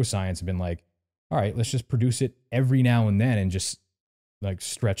did to broscience and been like, all right, let's just produce it every now and then and just like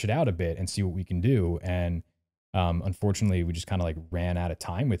stretch it out a bit and see what we can do. And unfortunately, we just kind of like ran out of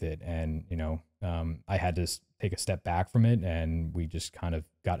time with it. And, I had to take a step back from it, and we just kind of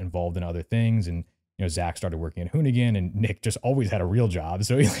got involved in other things. And, Zach started working at Hoonigan, and Nick just always had a real job.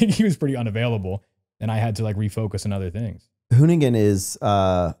 So he was pretty unavailable, and I had to like refocus on other things. Hoonigan is,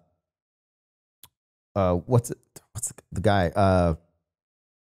 what's the guy?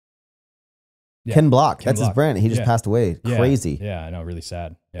 Ken Block. That's his brand. He just passed away. Crazy. Yeah, I know. Really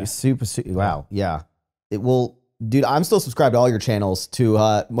sad. Yeah. It's super. Wow. Yeah. It will. Dude, I'm still subscribed to all your channels. To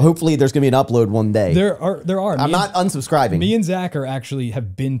hopefully, there's gonna be an upload one day. There are. I'm not unsubscribing. Me and Zach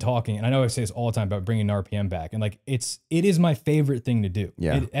have been talking, and I know I say this all the time about bringing RPM back, and like it is my favorite thing to do.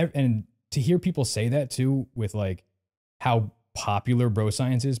 Yeah. And to hear people say that too, with like how popular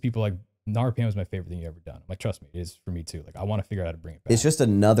broscience is, people like RPM is my favorite thing you've ever done. Like, trust me, it is for me too. Like, I want to figure out how to bring it back. It's just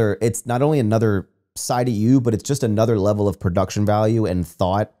another. It's not only another side of you, but it's just another level of production value and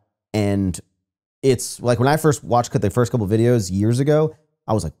thought. And it's like when I first watched the first couple of videos years ago,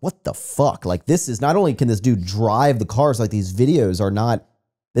 I was like, what the fuck? Like, this is not only can this dude drive the cars, like these videos are not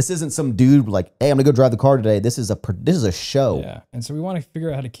This isn't some dude like, hey, I'm gonna go drive the car today. This is a show. Yeah. And so we want to figure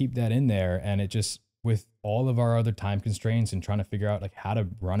out how to keep that in there. And it just, with all of our other time constraints and trying to figure out like how to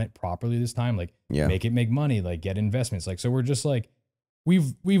run it properly this time, like make it make money, like get investments. Like, so we're just like,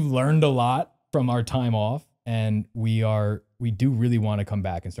 we've learned a lot from our time off, and we do really want to come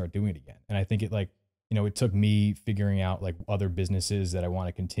back and start doing it again. And I think it like, you know, it took me figuring out like other businesses that I want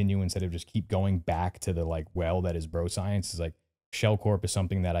to continue instead of just keep going back to the like well that is broscience. Is like Shell Corp is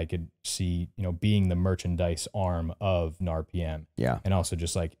something that I could see, you know, being the merchandise arm of NARPM. Yeah. And also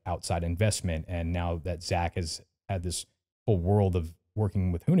just like outside investment. And now that Zach has had this whole world of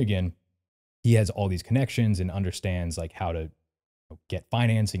working with Hoonigan, he has all these connections and understands like how to get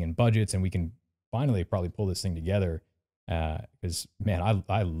financing and budgets, and we can finally probably pull this thing together. Because man,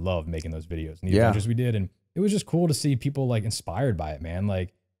 I love making those videos and the adventures we did, and it was just cool to see people like inspired by it, man.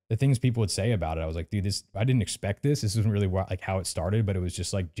 Like the things people would say about it, I was like, dude, I didn't expect this. This isn't really like how it started, but it was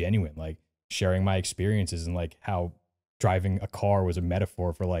just like genuine, like sharing my experiences and like how driving a car was a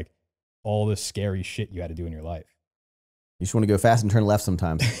metaphor for like all the scary shit you had to do in your life. You just want to go fast and turn left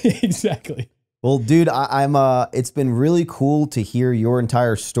sometimes. Exactly. Well, dude, it's been really cool to hear your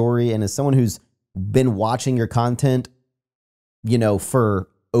entire story. And as someone who's been watching your content, you know, for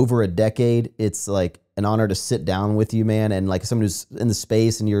over a decade, it's like an honor to sit down with you, man. And like someone who's in the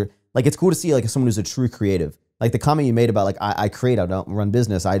space, and you're like, it's cool to see like someone who's a true creative. Like the comment you made about like, I create, I don't run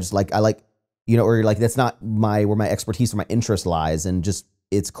business. I like, you know, or you're like, that's not where my expertise or my interest lies. And just,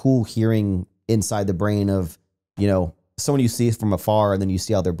 it's cool hearing inside the brain of, you know, someone you see from afar, and then you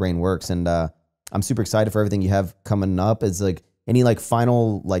see how their brain works. And I'm super excited for everything you have coming up. Is like any like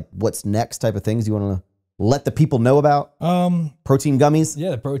final, like what's next type of things you want to let the people know about? Protein gummies.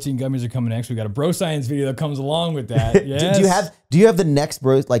 Yeah, the protein gummies are coming next. We got a broscience video that comes along with that. Yes. do you have the next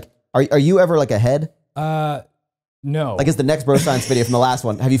bro? Like, are you ever like ahead? No. Like, it's the next broscience video from the last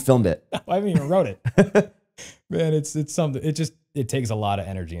one. Have you filmed it? I haven't even wrote it. Man, it's something. It takes a lot of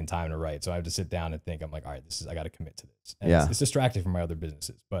energy and time to write. So I have to sit down and think. I'm like, all right, I got to commit to this. And it's distracting from my other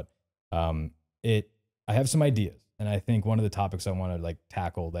businesses, but I have some ideas, and I think one of the topics I want to like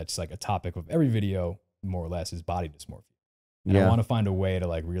tackle that's like a topic of every video, more or less, is body dysmorphia. And I want to find a way to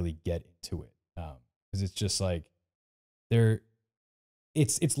like really get into it, because it's just like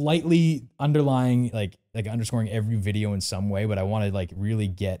it's lightly underlying, like underscoring every video in some way, but I want to like really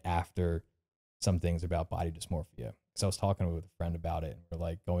get after some things about body dysmorphia. Because I was talking with a friend about it, and we're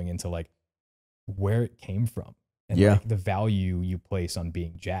like going into like where it came from. And like the value you place on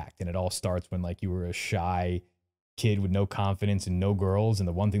being jacked. And it all starts when like you were a shy kid with no confidence and no girls. And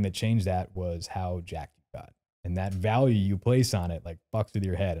the one thing that changed that was how jacked you got. And that value you place on it like fucks with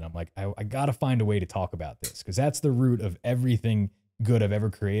your head. And I'm like, I got to find a way to talk about this, because that's the root of everything good I've ever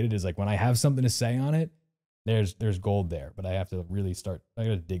created. Is like when I have something to say on it, there's gold there. But I have to really I got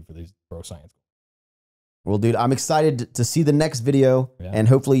to dig for these broscience. Well, dude, I'm excited to see the next video, and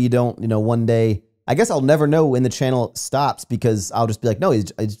hopefully you don't, you know, one day. I guess I'll never know when the channel stops, because I'll just be like, no,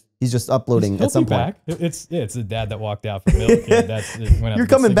 he's just uploading at some point. It's the dad that walked out for milk. You're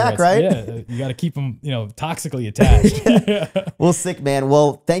coming back, right? Yeah, you got to keep them, you know, toxically attached. Well, sick, man.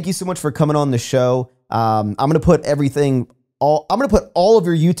 Well, thank you so much for coming on the show. I'm gonna put I'm gonna put all of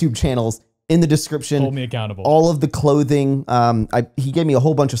your YouTube channels in the description. Hold me accountable. All of the clothing. He gave me a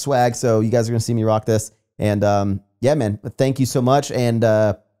whole bunch of swag, so you guys are gonna see me rock this. And yeah, man, thank you so much. And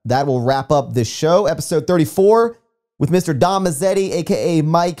that will wrap up this show, episode 34, with Mr. Dom Mazzetti, aka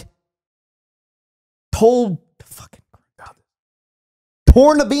Mike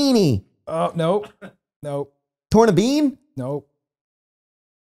Tornabini. Oh, nope. Tornabene? Nope.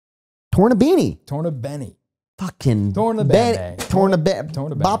 Tornabini. Tornabeni. Fucking Tornabene.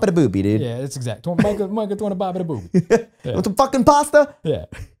 Tornabene. Bop it a boopy, dude. Yeah, that's exact. Micah Tornabop it a boopy. Want some fucking pasta? Yeah.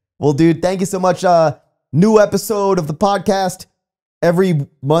 Well, dude, thank you so much. New episode of the podcast every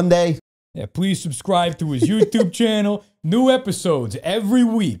Monday. Yeah, please subscribe to his YouTube channel. New episodes every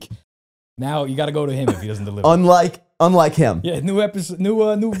week. Now you got to go to him if he doesn't deliver. Unlike him. Yeah, new episode,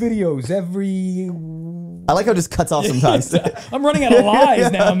 new videos every. I like how it just cuts off sometimes. I'm running out of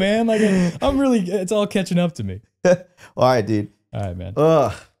lies now, man. Like it's all catching up to me. All right, dude. All right, man.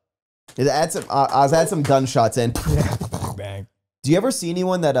 Ugh. I was had some gunshots in. Bang. Do you ever see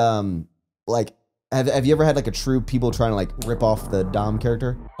anyone that like? Have you ever had like a true people trying to like rip off the Dom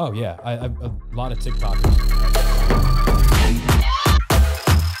character? Oh yeah, a lot of TikTokers.